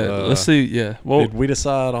Explain it. receive, Yeah. Let's see. Yeah. Well, did we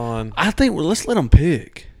decide on I think let's let them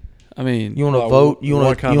pick. I mean, You want to uh, vote? You what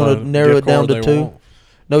want to? kind You want of to narrow gift it down card to they 2? want?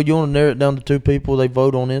 No, you want to narrow it down to 2 people. They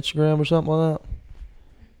vote on Instagram or something like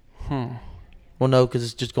that. Well, no, because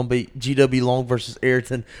it's just going to be GW Long versus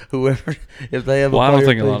Ayrton. Whoever, if they have. well, a I don't player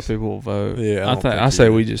think a lot of picks. people will vote. Yeah, I don't think I say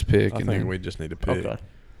either. we just pick. I and think then- we just need to pick. Okay.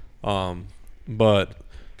 But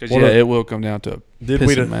Cause What yeah, a- it will come down to a did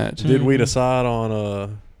we pissing match. did we decide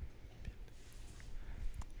on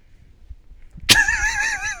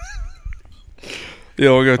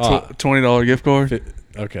Yeah, we'll go $20 gift card.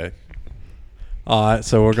 Okay. All right,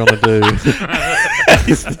 so we're gonna do.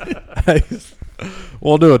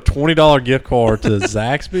 We'll do a $20 gift card to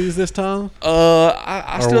Zaxby's this time.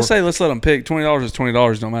 I still say let's let them pick. $20 is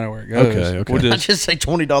 $20. No matter where it goes. Okay. We'll I just say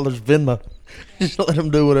 $20 Venmo. Just let them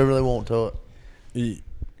do whatever they want to it.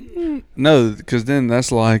 No, because then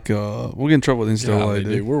that's like we'll get in trouble with NCAA.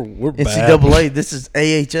 Dude, we're bad. NCAA. This is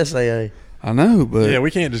AHSAA. I know, but Yeah, we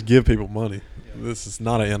can't just give people money. This is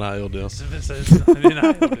not an NIL deal.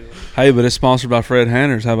 hey, but it's sponsored by Fred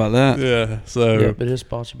Hanners. How about that? Yeah. So Yep, it is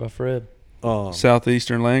sponsored by Fred.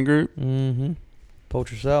 Southeastern Land Group. Mm-hmm.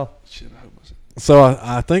 Poultry South. Shit, I hope it's- So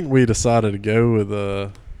I think we decided to go with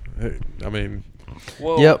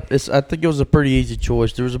Well, Yep, I think it was a pretty easy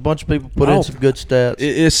choice. There was a bunch of people put in some good stats.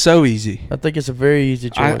 it's so easy. I think it's a very easy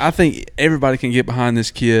choice. I think everybody can get behind this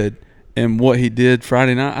kid and what he did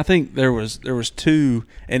Friday night. I think there was two,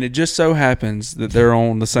 and it just so happens that they're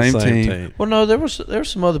on the same team. Well, no, there were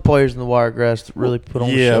some other players in the Wiregrass that really put on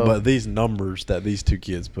the show. Yeah, but these numbers that these two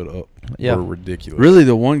kids put up were ridiculous. Really,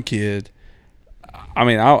 the one kid. I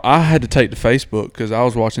mean, I had to take to Facebook because I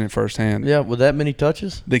was watching it firsthand. Yeah, with that many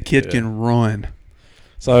touches, The kid can run.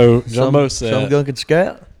 So JumboSet, some gun can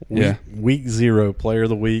scat. Week 0 player of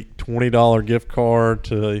the week, $20 gift card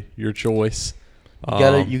to your choice.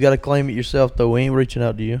 You gotta claim it yourself though. We ain't reaching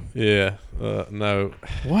out to you. Yeah. No.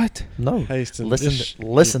 What? No. Hasten.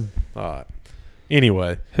 Listen. All right.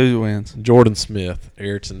 Anyway, Who wins? Jordan Smith,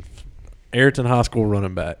 Ayrton High School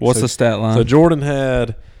running back. What's the stat line? So Jordan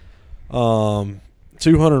had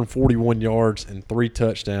 241 yards and 3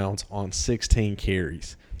 touchdowns on 16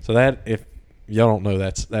 carries. So that, if y'all don't know,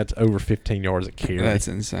 that's over 15 yards a carry. That's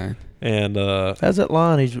insane. And how's that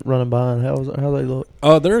line he's running behind? How they look?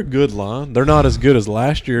 they're a good line. They're not as good as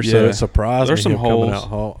last year, so it surprised There's me. some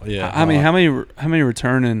holes. I mean, how many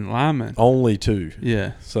returning linemen? Only 2.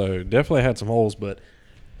 Yeah. So definitely had some holes, but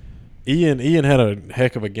Ian had a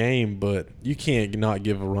heck of a game, but you can't not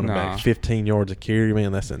give a running back 15 yards a carry.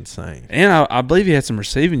 Man, that's insane. And I believe he had some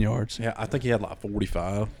receiving yards. Yeah, I think he had like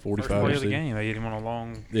 45 First play of the game, they hit him on a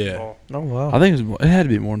long ball. Oh wow! I think it had to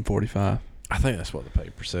be more than 45. I think that's what the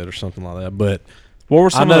paper said or something like that. But what were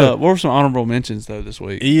some honorable mentions though this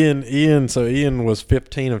week? Ian was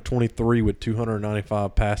 15 of 23 with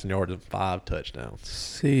 295 passing yards and 5 touchdowns.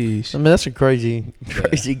 Sheesh. I mean, that's a crazy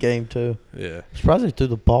game too. Yeah. I'm surprised they threw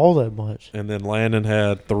the ball that much. And then Landon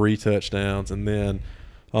had 3 touchdowns, and then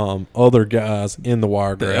other guys in the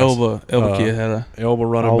Wiregrass. The Elba kid had Elba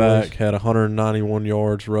running back had 191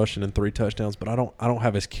 yards rushing and 3 touchdowns, but I don't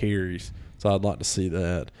have his carries, so I'd like to see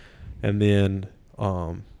that. And then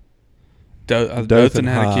Dothan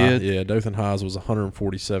had a kid. Yeah, Dothan Highs was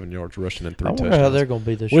 147 yards rushing and 3 touchdowns. I wonder how they're going to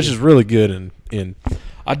be this year. Which is really good in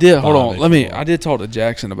I did hold on. I did talk to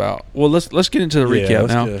Jackson about. Well, let's get into the recap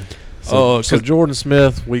now. So Jordan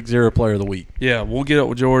Smith, week 0 player of the week. Yeah, we'll get up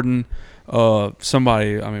with Jordan.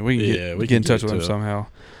 Somebody. I mean, we can get in touch with him somehow.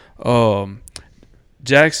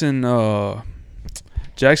 Jackson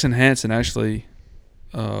Hansen actually.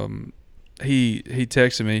 He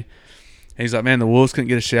texted me. He's like, man, the Wolves couldn't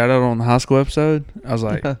get a shout out on the high school episode. I was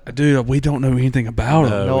like, dude, we don't know anything about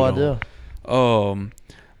him. No idea.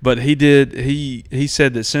 But he did. He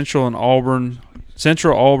said that Central, Auburn,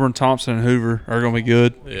 Thompson, and Hoover are going to be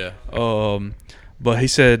good. Yeah. But he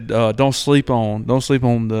said, don't sleep on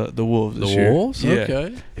the Wolves this year. The Wolves? Yeah.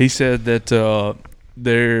 Okay. He said that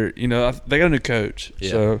they're, they got a new coach. Yeah.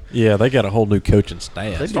 So yeah, they got a whole new coaching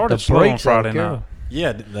staff. They started slow on Friday night.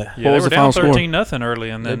 Yeah, they were down 13-0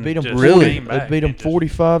 early, and then they beat them. Really? They beat them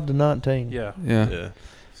 45-19. Yeah.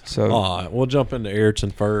 So all right, we'll jump into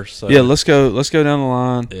Ayrton first. So. Yeah, let's go down the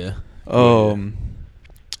line. Yeah.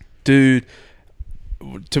 Dude,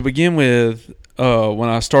 to begin with, when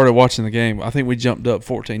I started watching the game, I think we jumped up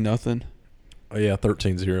 14-0. Oh yeah,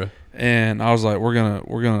 13-0. And I was like, we're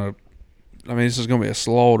gonna. I mean, this is gonna be a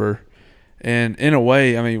slaughter. And in a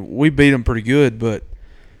way, I mean, we beat them pretty good, but.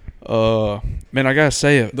 Man, I gotta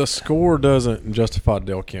say it. The score doesn't justify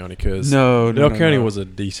Dale County because Dale County was a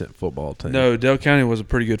decent football team. No, Dale County was a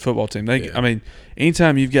pretty good football team. I mean,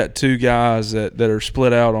 anytime you've got 2 guys that are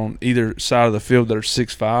split out on either side of the field that are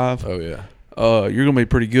 6'5", oh yeah, you're gonna be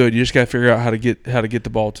pretty good. You just gotta figure out how to get the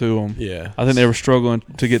ball to them. Yeah, I think they were struggling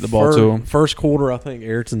to get the ball to them. First quarter, I think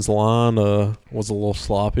Ayrton's line was a little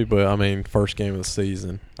sloppy, but I mean, first game of the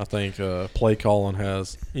season, I think play calling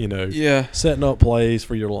has setting up plays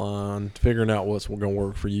for your line, figuring out what's going to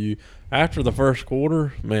work for you. After the first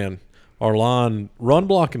quarter, man, our line run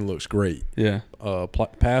blocking looks great. Yeah,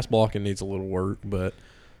 pass blocking needs a little work, but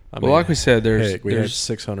Well, like we said, we had there's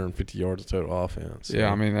 650 yards of total offense. So.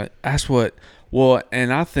 Yeah, I mean that's what. Well,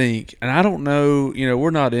 and I think, and I don't know.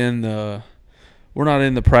 We're not in the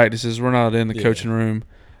practices. We're not in the coaching room.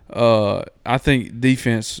 I think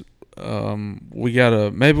defense. We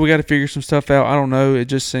gotta figure some stuff out. I don't know. It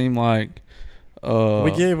just seemed like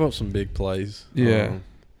we gave up some big plays. Yeah,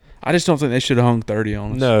 I just don't think they should have hung 30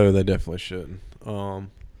 on us. No, they definitely shouldn't.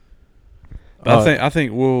 I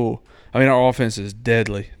think we'll. I mean, our offense is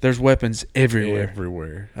deadly. There's weapons everywhere.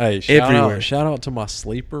 Everywhere. Hey, shout out to my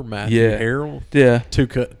sleeper, Matthew Harrell. Yeah.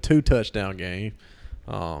 Two touchdown game.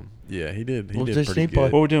 Yeah, he did. He did pretty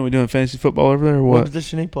good. What we doing? We doing fantasy football over there or what? What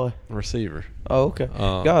position he play? Receiver. Oh, okay.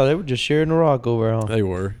 God, they were just sharing the rock over there, huh? They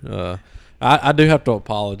were. I do have to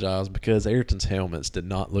apologize because Ayrton's helmets did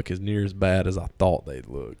not look as near as bad as I thought they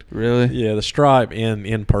looked. Really? Yeah, the stripe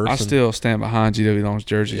in person. I still stand behind GW Long's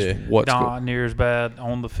jerseys. Yeah. What's not near as bad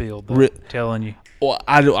on the field, though, telling you. Well,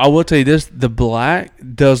 I will tell you this: the black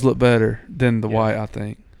does look better than the white, I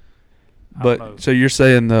think. But so you're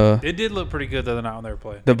saying it did look pretty good the other night when they were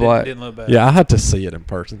playing. The black didn't look bad. Yeah, I had to see it in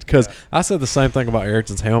person because I said the same thing about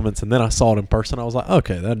Ayrton's helmets, and then I saw it in person. I was like,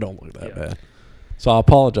 okay, that don't look that bad. So I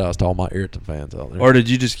apologize to all my Ayrton fans out there. Or did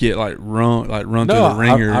you just get run through the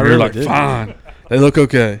ringer? I You're really like, did. fine, they look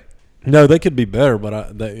okay. No, they could be better,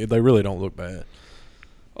 but they really don't look bad.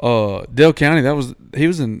 Dale County, he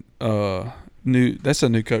was in new. That's a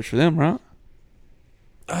new coach for them, right?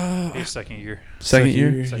 His second year. Second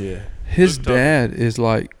year. Yeah. His dad is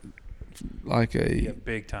like a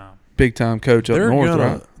big time coach up north,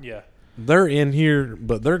 right? Yeah. They're in here,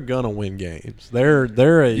 but they're gonna win games. They're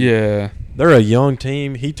a young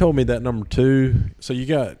team. He told me that number 2. So you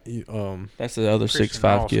got that's the other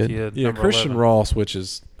 6'5" kid. Yeah, Christian 11. Ross,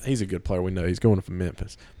 he's a good player. We know he's going from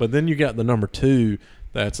Memphis. But then you got the number 2.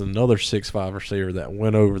 That's another 6'5" receiver that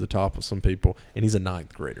went over the top of some people, and he's a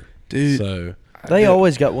 9th grader. Dude, so they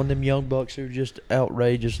always got one of them young bucks who are just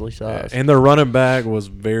outrageously sized. And their running back was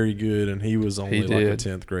very good, and he was only He like a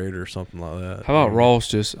did. 10th grader or something like that. How about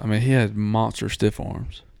Ross? He had monster stiff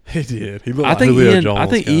arms. He did. He looked I like think Julio Ian. Jones. I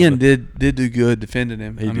think kinda. Ian did do good defending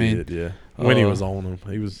him. He did, yeah. When he was on him,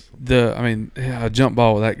 he was a jump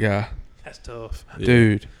ball with that guy. That's tough,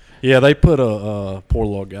 dude. Yeah, they put a poor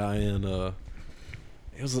little guy in.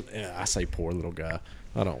 I say poor little guy.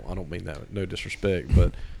 I don't mean that. No disrespect,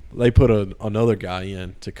 but they put another guy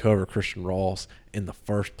in to cover Christian Ross. In the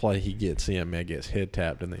first play he gets in, gets head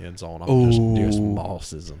tapped in the end zone. Just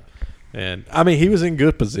mosses him. And I mean, he was in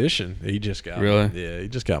good position. He just got he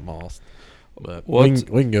just got mossed. But we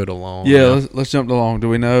can go to Long. Yeah, let's jump to Long. Do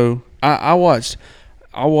we know? I watched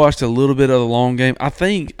a little bit of the Long game. I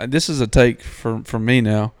think this is a take from me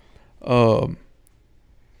now. How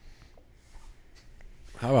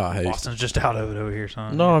about Hasten? Boston's just out of it over here,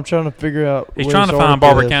 son. No, I'm trying to figure out. He's trying to find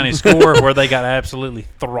Barber County's score where they got absolutely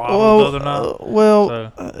throttled the other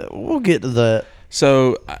night. We'll get to that.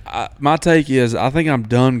 So my take is I think I'm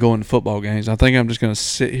done going to football games. I think I'm just going to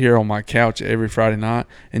sit here on my couch every Friday night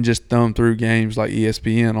and just thumb through games like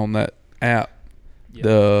ESPN on that app,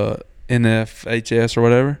 the NFHS or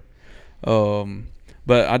whatever.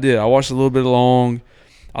 But I watched a little bit of Long.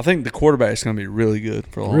 I think the quarterback is going to be really good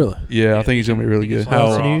for Long. Really? Yeah, I think he's going to be really good.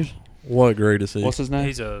 What grade is he? What's his name?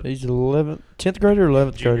 He's 10th grader or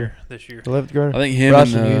 11th grader this year. 11th grader. I think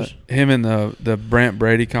him and the Brant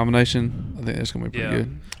Brady combination. I think that's going to be pretty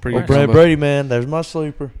good. Pretty good. Brant Brady, man, there's my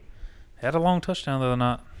sleeper. Had a long touchdown the other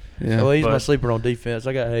night. Yeah. Well, he's my sleeper on defense.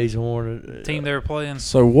 I got Hayes Horn. Team they were playing.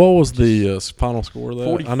 So what was the final score there?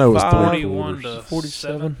 I know it was 41 to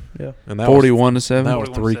 47. Yeah. And that 41 to 7. That was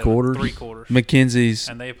 3 quarters. 3 quarters. McKenzie's.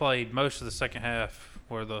 And they played most of the second half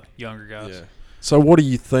were the younger guys. Yeah. So what do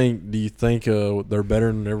you think? Do you think they're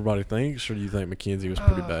better than everybody thinks, or do you think McKenzie was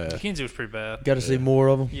pretty bad? McKenzie was pretty bad. Got to see more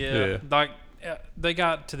of them. Yeah. Like they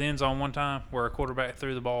got to the end zone one time where a quarterback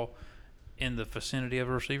threw the ball in the vicinity of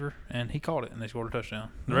a receiver, and he caught it, and they scored a touchdown.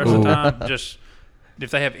 The rest of the time, just if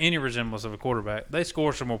they have any resemblance of a quarterback, they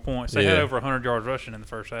score some more points. They had over 100 yards rushing in the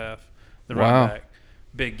first half. The running back,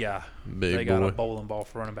 big guy. They got a bowling ball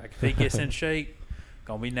for running back. If he gets in shape,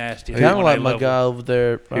 gonna be nasty. Kind of like my guy over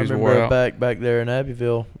there. I remember back there in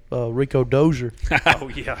Abbeville, Rico Dozier. Oh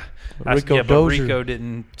yeah, Rico Dozier. Rico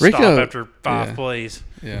didn't stop after 5 plays.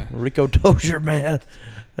 Yeah, Rico Dozier, man,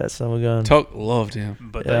 that's some gun. Tuck loved him,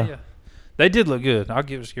 but they did look good. I'll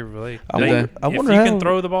give it to Skipper. I wonder if you can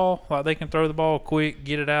throw the ball, like they can throw the ball quick,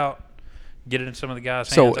 get it out, get it in some of the guys'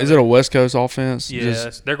 hands. So is it a West Coast offense?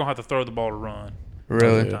 Yes, they're gonna have to throw the ball to run.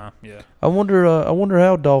 Really? Yeah. I wonder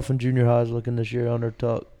how Dolphin Junior High is looking this year under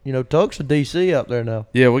Tuck. You know, Tuck's the DC out there now.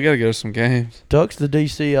 Yeah, we got to go to some games. Tuck's the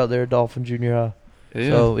DC out there at Dolphin Junior High. Yeah.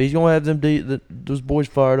 So he's gonna have those boys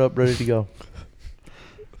fired up, ready to go.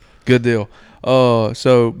 Good deal.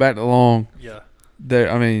 So back to Long. Yeah.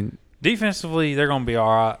 Defensively, they're going to be all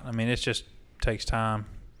right. I mean, it just takes time.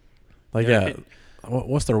 They got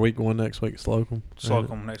what's their week one next week? Slocum.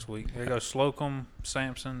 Next week. There goes Slocum,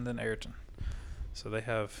 Sampson, then Ayrton. So they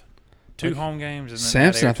have 2 home games. And then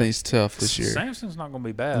Sampson, I think, is tough this year. Sampson's not going to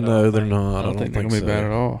be bad. No, they're not. I don't think they're going to be bad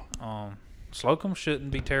at all. Slocum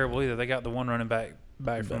shouldn't be terrible either. They got the one running back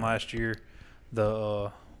from last year.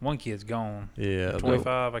 The one kid's gone. Yeah,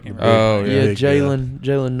 25. I can't remember. Oh, yeah, Jalen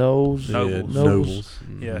Knowles. Nobles.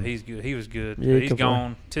 Mm-hmm. Yeah, he's good. He was good. Yeah, But he's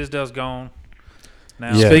gone. Tisdale's gone.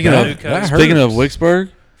 Now, Speaking of Wicksburg,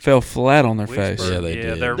 fell flat on their face. Yeah, they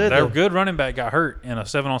did. Their good running back got hurt in a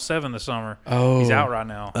 7-on-7 this summer. Oh, he's out right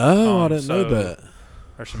now. Oh, I didn't know that.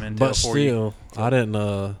 There's some intel But for you. still, I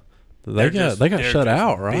didn't. They got shut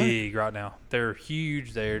out, right? Big right now. They're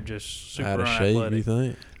huge. They're just super Out of shape, athletic. you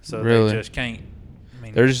think? So Really? they just can't. I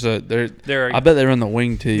mean, they're just I bet they run the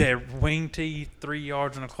wing tee. They're wing tee, 3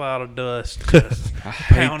 yards in a cloud of dust. Just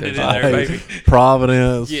pounded in there, baby.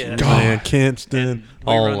 Providence, Yeah. man, Kinston,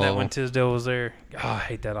 We all run of that them. when Tisdale was there. God, I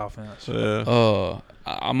hate that offense. Yeah.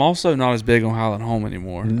 I'm also not as big on Highland Home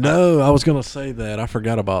anymore. No, I was gonna say that. I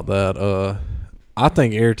forgot about that. I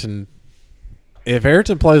think Ayrton. If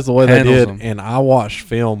Ayrton plays the way they Handles did, them. and I watched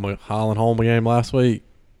film of Highland Home game last week,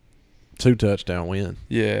 2 touchdown win.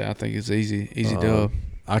 Yeah, I think it's easy dub.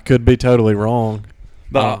 I could be totally wrong.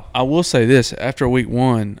 But I will say this: after week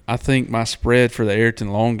 1, I think my spread for the Ayrton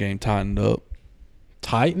Long game tightened up.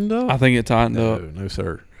 Tightened up? I think it tightened up. No,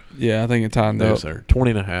 sir. Yeah, I think it tightened No, up. sir.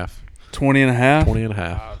 20.5. 20.5?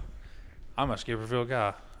 20.5. I'm a Skipperville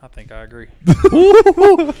guy. I think I agree.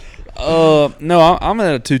 No, I'm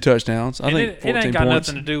at 2 touchdowns. I think it 14 ain't got points.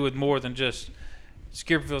 nothing to do with more than just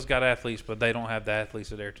Skipperville's got athletes, but they don't have the athletes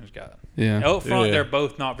that Ayrton's got. Yeah. Up front, Yeah. they're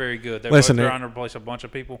both not very good. They're Listen, both trying to replace a bunch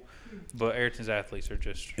of people, but Ayrton's athletes are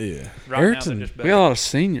just Yeah. right Ayrton, now they're just better. We got a lot of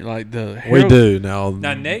senior, like the we do now.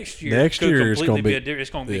 Now next year, Next could year it's completely going to be it's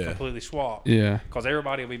going to be completely swapped. Yeah. Because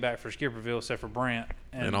everybody will be back for Skipperville except for Brant,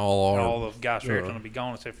 And all the guys for Ayrton will be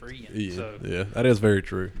gone except for Ian. Yeah, So yeah, that is very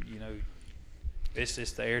true. you know, it's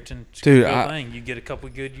the Ayrton Dude, Skipperville thing. You get a couple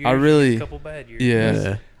good years, I really- you get a couple bad years.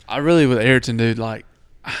 Yeah. I really, with Ayrton, dude, like,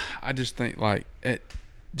 I just think, like,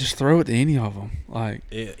 just throw it to any of them. Like,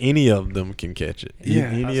 Any of them can catch it. Yeah.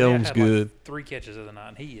 Any I of had, them's like, good. 3 catches of the night,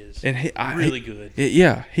 and he is and really good. he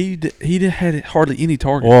had hardly any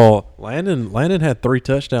targets. Well, Landon had 3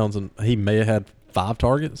 touchdowns, and he may have had 5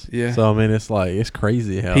 targets. Yeah. So I mean, it's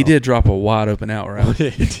crazy how He did drop a wide open out route. Yeah,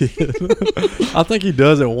 he did. I think he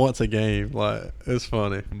does it once a game. Like, it's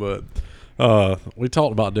funny, but we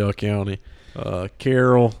talked about Dale County.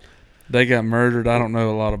 Carroll. They got murdered. I don't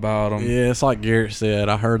know a lot about them. Yeah, it's like Garrett said.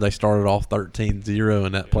 I heard they started off 13-0,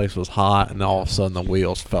 and that place was hot, and all of a sudden the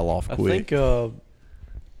wheels fell off I quick. think. How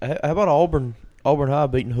about Auburn? Auburn High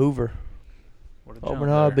beating Hoover. What a Auburn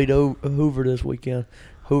jump High there. beat Hoover this weekend.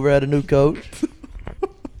 Hoover had a new coach.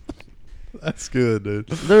 That's good, dude.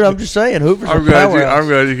 Dude, I'm just saying, Hoover's a I'm powerhouse.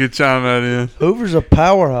 glad you could chime that in. Hoover's a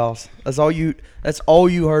powerhouse. That's all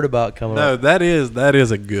you heard about coming No, up. that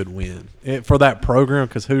is a good win for that program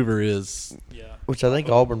because Hoover is. Yeah. Which I think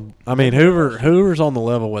Auburn. I mean, Hoover's on the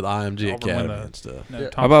level with IMG Auburn won Academy the- and stuff. No, Yeah.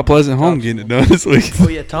 Thompson- How about Pleasant Home Thompson getting it won. done this week? Oh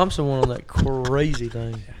yeah, Thompson won on that crazy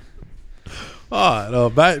thing. All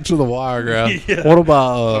right, back to the Wiregrass. Yeah. What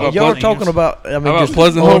about? Y'all are Pleasant talking Home? about. I mean, How about just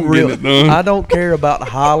Pleasant Home unreal. getting it done? I don't care about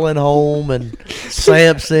Highland Home and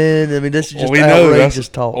Sampson. I mean, this is just we know outrageous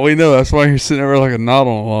talk. We know that's why you're sitting there like a knot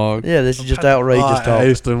on a log. Yeah, this is just outrageous talk.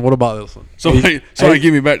 Haston, what about this one? Somebody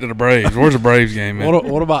give me back to the Braves. Where's the Braves game, man?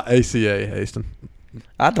 What about ACA, Haston?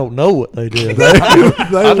 I don't know what they did.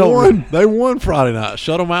 They won Friday night.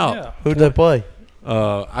 Shut them out. Yeah. Who'd they play?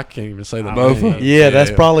 I can't even say the Bofa? name. Yeah,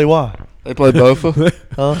 that's probably why. They played Bofa.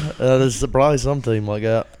 Huh? There's probably some team like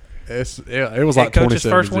that. It was Head like coach's 27-0.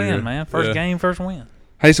 first win, man. First game, first win.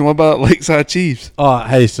 Haston, what about Lakeside Chiefs?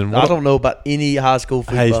 Haston. I don't know about any high school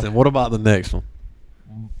football. Haston. What about the next one?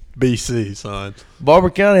 BC, son.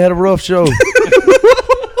 Barber County had a rough show.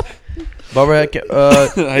 Barber had,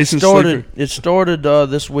 Haston sleeper. it started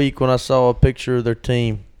this week when I saw a picture of their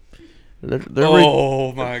team.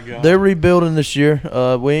 Oh my God! They're rebuilding this year.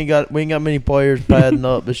 We ain't got many players padding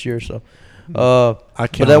up this year, so. I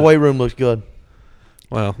But can't. that weight room looks good.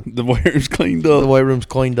 Well, The weight room's cleaned The up. weight room's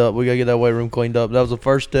cleaned up. We gotta get that weight room cleaned up. That was the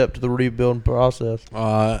first step to the rebuilding process.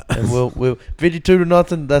 And we'll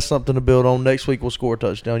 52-0. That's something to build on. Next week we'll score a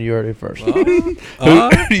touchdown. You heard it first. Who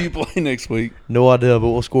do you play next week? No idea, but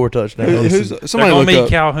we'll score a touchdown. They're Somebody going to look meet up.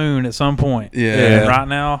 Calhoun at some point. Yeah. And right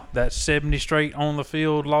now, that's 70 straight on the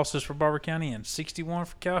field losses for Barber County and 61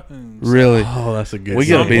 for Calhoun. So Really? oh, that's a good. We at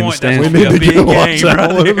gotta some be in the point, stands. that's We gonna need be to a go big watch game that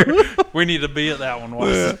right one. there. We need to be at that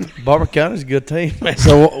one. Barber County's a good team.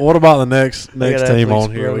 So what about the next got team athletes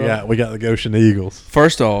on here? spread We got the Goshen Eagles.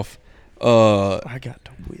 First off, I got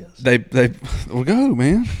to whiz. they well go,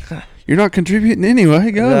 man. You're not contributing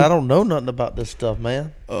anyway. Go. Yeah, I don't know nothing about this stuff,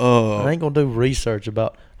 man. I ain't gonna do research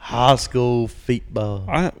about high school football.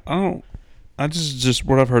 I don't. I just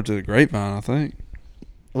what I've heard through the grapevine. I think.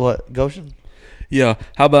 What, Goshen? Yeah.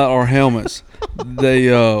 How about our helmets?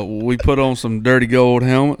 We put on some dirty gold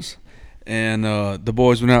helmets, and the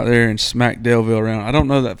boys went out there and smacked Delville around. I don't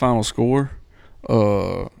know that final score.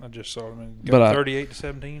 I just saw them. But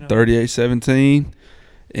 38-17. 38-17,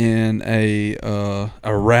 in a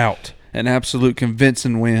rout, an absolute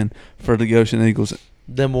convincing win for the Goshen Eagles.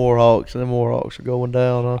 Them Warhawks are going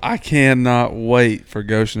down, huh? I cannot wait for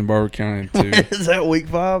Goshen and Barber County to. Is that week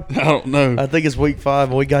 5? I don't know. I think it's week 5,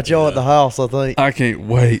 and we got y'all at the house, I think. I can't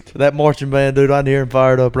wait. That marching band, dude, I'm hearing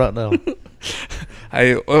fired up right now.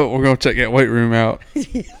 Hey, we're gonna check that weight room out.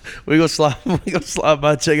 we gonna slide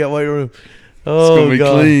by and check out weight room. It's Oh, gonna be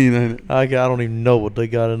God. clean, ain't it? I don't even know what they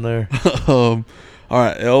got in there. All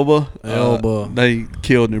right, Elba. Elba. They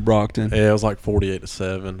killed New Brockton. Yeah, it was like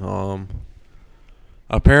 48-7.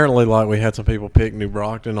 Apparently, like, we had some people pick New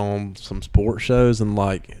Brockton on some sports shows and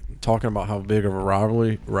like talking about how big of a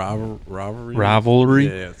rivalry.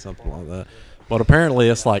 Yeah, something like that. But apparently,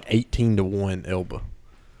 it's like 18-1 Elba.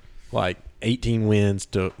 Like 18 wins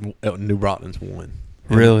to New Brockton's 1.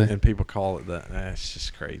 Really? And people call it that. That's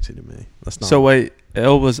just crazy to me. That's not. So wait,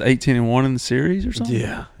 Elba's 18-1 in the series or something?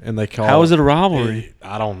 Yeah, and they call. How is it a rivalry?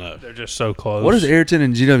 I don't know. They're just so close. What is Ayrton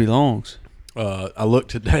and GW Longs? I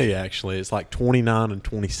looked today. Actually, it's like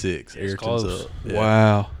 29-26. Ayrton's close. up. Yeah.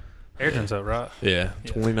 Wow. Ayrton's up, right? Yeah,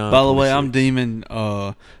 29. By the way, I'm deeming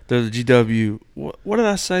the GW. What did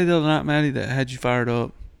I say the other night, Maddie, that had you fired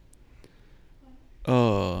up?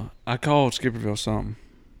 I called Skipperville something.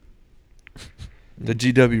 The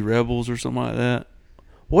GW Rebels or something like that.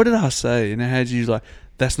 What did I say? And it had you like,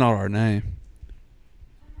 that's not our name.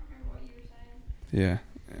 I don't remember what you were saying. Yeah.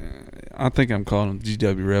 I think I'm calling them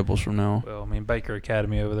GW Rebels from now on. Well, I mean, Baker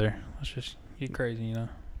Academy over there. Let's just get crazy, you know.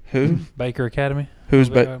 Who? Baker Academy. Who's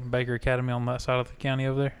Baker Academy on that side of the county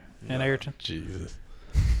over there in Ayrton? Jesus.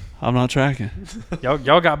 I'm not tracking.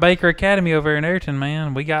 Y'all got Baker Academy over in Ayrton,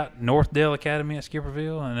 man. We got North Dale Academy at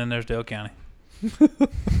Skipperville, and then there's Dale County.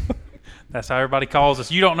 That's how everybody calls us.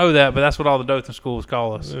 You don't know that, but that's what all the Dothan schools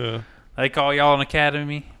call us. Yeah. They call y'all an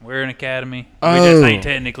academy. We're an academy. We just ain't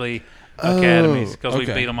technically academies because we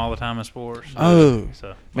beat them all the time in sports. So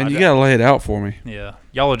Man, you got to lay it out for me. Yeah.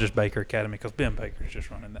 Y'all are just Baker Academy because Ben Baker's just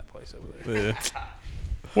running that place over there. Yeah.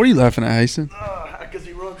 What are you laughing at, Hasten? Because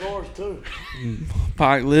he runs ours, too.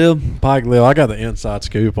 Pike Lib? Pike Lib. I got the inside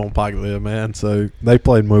scoop on Pike Lib, man. So they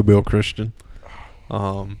played Mobile Christian.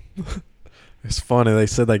 It's funny. They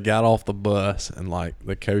said they got off the bus and like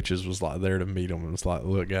the coaches was like there to meet them and it's like,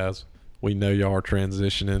 look, guys, we know y'all are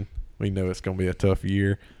transitioning. We know it's gonna be a tough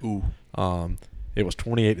year. Ooh. It was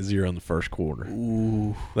 28-0 in the first quarter.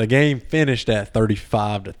 Ooh. The game finished at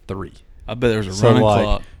 35-3. I bet there was a running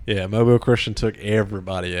clock. Yeah, Mobile Christian took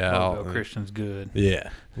everybody out. Mobile Christian's good. Yeah,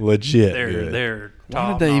 legit. They're Why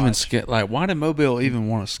top did they even notch. why did Mobile even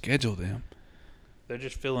want to schedule them? They're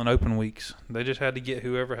just filling open weeks. They just had to get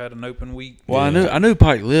whoever had an open week. Well, Yeah. I knew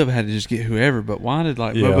Pike Lib had to just get whoever, but why did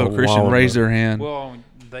Mobile Christian why raise would- their hand? Well,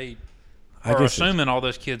 they I are guess assuming all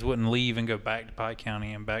those kids wouldn't leave and go back to Pike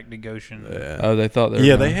County and back to Goshen. Oh, they thought they were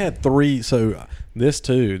Yeah, gonna- they had 3. So this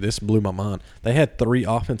blew my mind. They had 3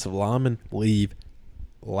 offensive linemen leave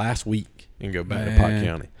last week and go back to Pike Man.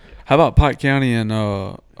 County. How about Pike County and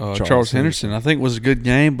Charles Henderson? I think it was a good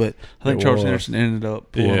game, but I think It Charles was. Henderson ended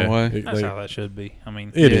up pulling Yeah. away. That's how that should be. I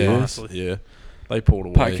mean, It Yeah. is. honestly. Yeah. They pulled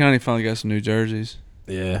away. Pike County finally got some new jerseys.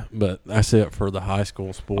 Yeah, but that's it for the high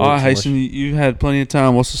school sports. All right, Hasten, you had plenty of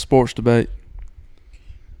time. What's the sports debate?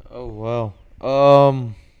 Oh, wow.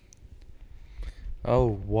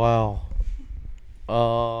 Oh, wow.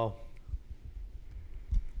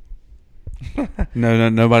 No,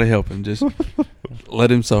 nobody help him. Just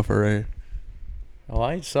let him suffer right here. Oh,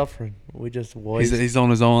 I ain't suffering. We just wait. He's on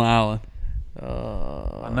his own island.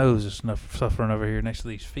 My nose is suffering over here next to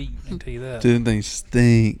these feet. I can tell you that. Dude, things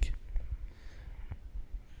stink.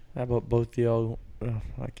 How about both of y'all?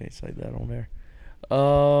 I can't say that on there.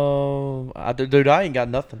 Dude, I ain't got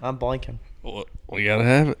nothing. I'm blanking. Well, we gotta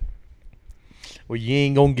have it. Well, you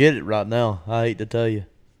ain't gonna get it right now. I hate to tell you.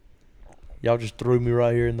 Y'all just threw me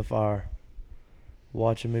right here in the fire,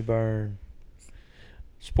 watching me burn.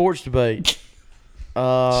 Sports debate.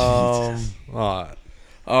 All right.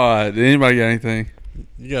 Did anybody got anything?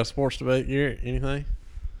 You got a sports debate here? Anything?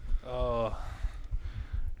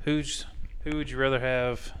 Who would you rather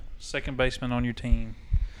have second baseman on your team?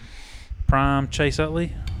 Prime Chase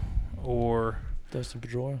Utley or Dustin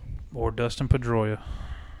Pedroia?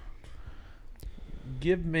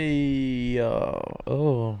 Give me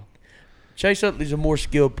Chase Utley's a more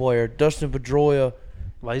skilled player. Dustin Pedroia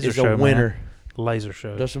is a winner. Man. Laser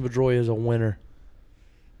show. Dustin Pedroia is a winner.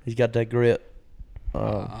 He's got that grit.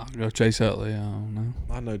 I'll go Chase Utley. I don't know.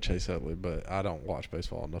 I know Chase Utley, but I don't watch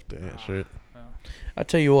baseball enough to answer it. I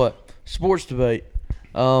tell you what, sports debate.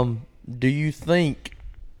 Do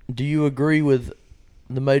you agree with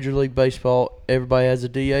the Major League Baseball? Everybody has a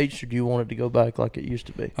DH, or do you want it to go back like it used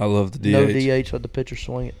to be? I love the DH. No DH, let the pitcher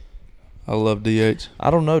swing it. I love DH. I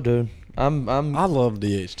don't know, dude. I love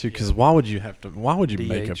DH too, because why would you DH.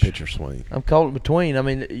 make a pitcher swing? I'm caught in between. I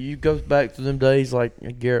mean, you go back to them days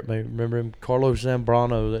like Garrett may remember him, Carlos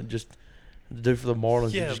Zambrano, that just do for the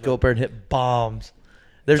Marlins. Yeah, you just go up there and hit bombs.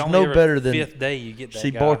 There's It's no only every better than fifth day you get that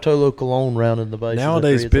see guy. Bartolo Colon rounding the bases.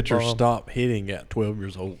 Nowadays, after he hits a pitchers bomb. stop hitting at 12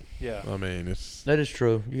 years old. Yeah. I mean, it's That is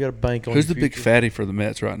true. You got to bank on. Who's the your big future. fatty for the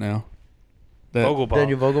Mets right now? Vogelbach.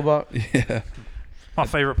 Daniel Vogelbach. Yeah. My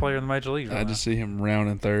favorite player in the Major League. I just see him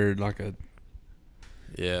rounding third like a.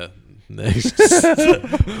 yeah. Next,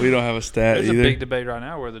 We don't have a stat There's either. a big debate right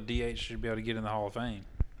now where the DH should be able to get in the Hall of Fame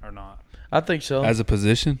or not. I think so. As a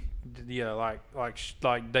position. Yeah, like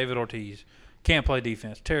David Ortiz can't play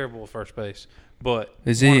defense, terrible at first base, but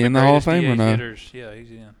Is he in the Hall of Fame or no? Hitters, yeah,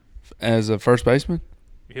 he's in. As a first baseman.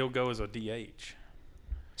 He'll go as a DH.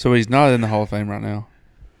 So he's not in the Hall of Fame right now.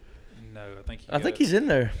 No, I I think he's in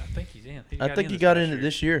there. I think he's in. I think he got in it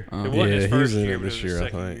this year. It wasn't his Yeah, first he's in year, it but this it was year, his I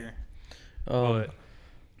second think. year. Um, But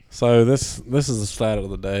so this is the stat of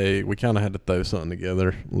the day. We kind of had to throw something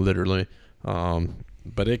together, literally,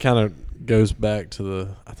 but it kind of goes back to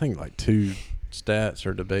I think like two stats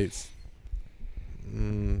or debates.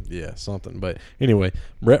 Yeah, something. But anyway,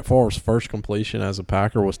 Brett Favre's first completion as a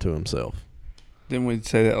Packer was to himself. Didn't we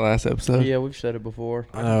say that last episode? yeah, we've said it before.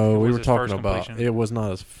 No, It we was were his talking first about completion. it was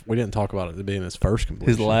not his. We didn't talk about it being his first completion.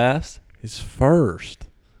 His last? His first.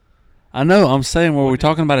 I know. I'm saying, were we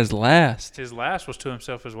talking about his last? his last was to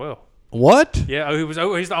himself as well. What Yeah, he's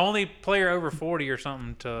the only player over 40 or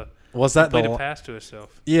something to was that? complete a pass to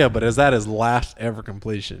himself. Yeah, but is that his last ever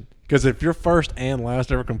completion? Because if your first and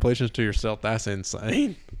last ever completion is to yourself, that's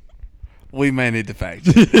insane. We may need to fact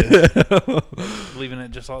check. Leaving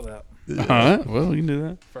it just like that. All right. Well, you can do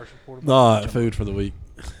that. First report. Nah, food for the week.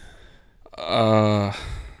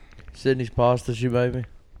 Sydney's pasta, you baby.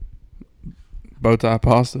 Bow tie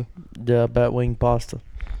pasta. Yeah, bat wing pasta.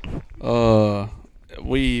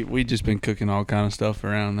 We just been cooking all kind of stuff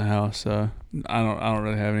around the house. So I don't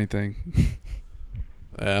really have anything.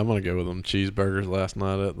 Yeah, I'm gonna go with them cheeseburgers last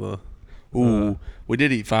night at the. Ooh, we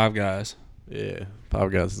did eat Five Guys. Yeah,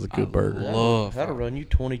 Five Guys is a good burger. Love. That'll run you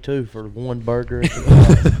 22 for one burger.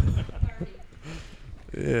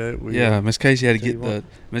 Yeah, Miss Casey had to Tell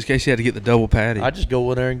you get the double patty. I just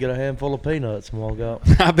go in there and get a handful of peanuts and walk out.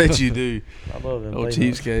 I bet you do. I love them Oh, peanuts.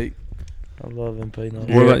 cheesecake. I love them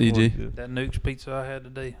peanuts. What about you, G? That Nuke's pizza I had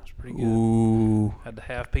today was pretty good. Ooh, Had the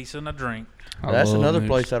half pizza and a drink. I That's love another Nukes.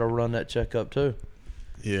 place that'll run that check up too.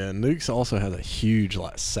 Yeah, Nuke's also has a huge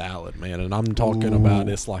salad, man, and I'm talking about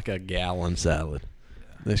it's like a gallon salad.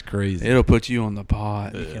 That's crazy. It'll put you on the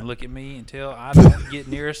pot. You can look at me and tell I don't get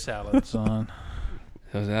near a salad, son.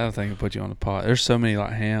 That's the other thing that put you on the pot. There's so many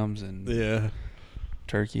like hams and Yeah,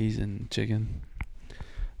 turkeys and chicken.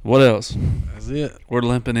 What else? that's it. We're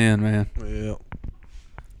limping in, man. Yeah.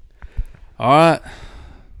 All right,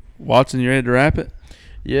 Watson, you ready to wrap it?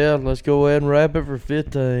 Yeah, let's go ahead and wrap it for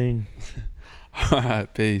 15. All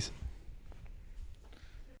right, peace.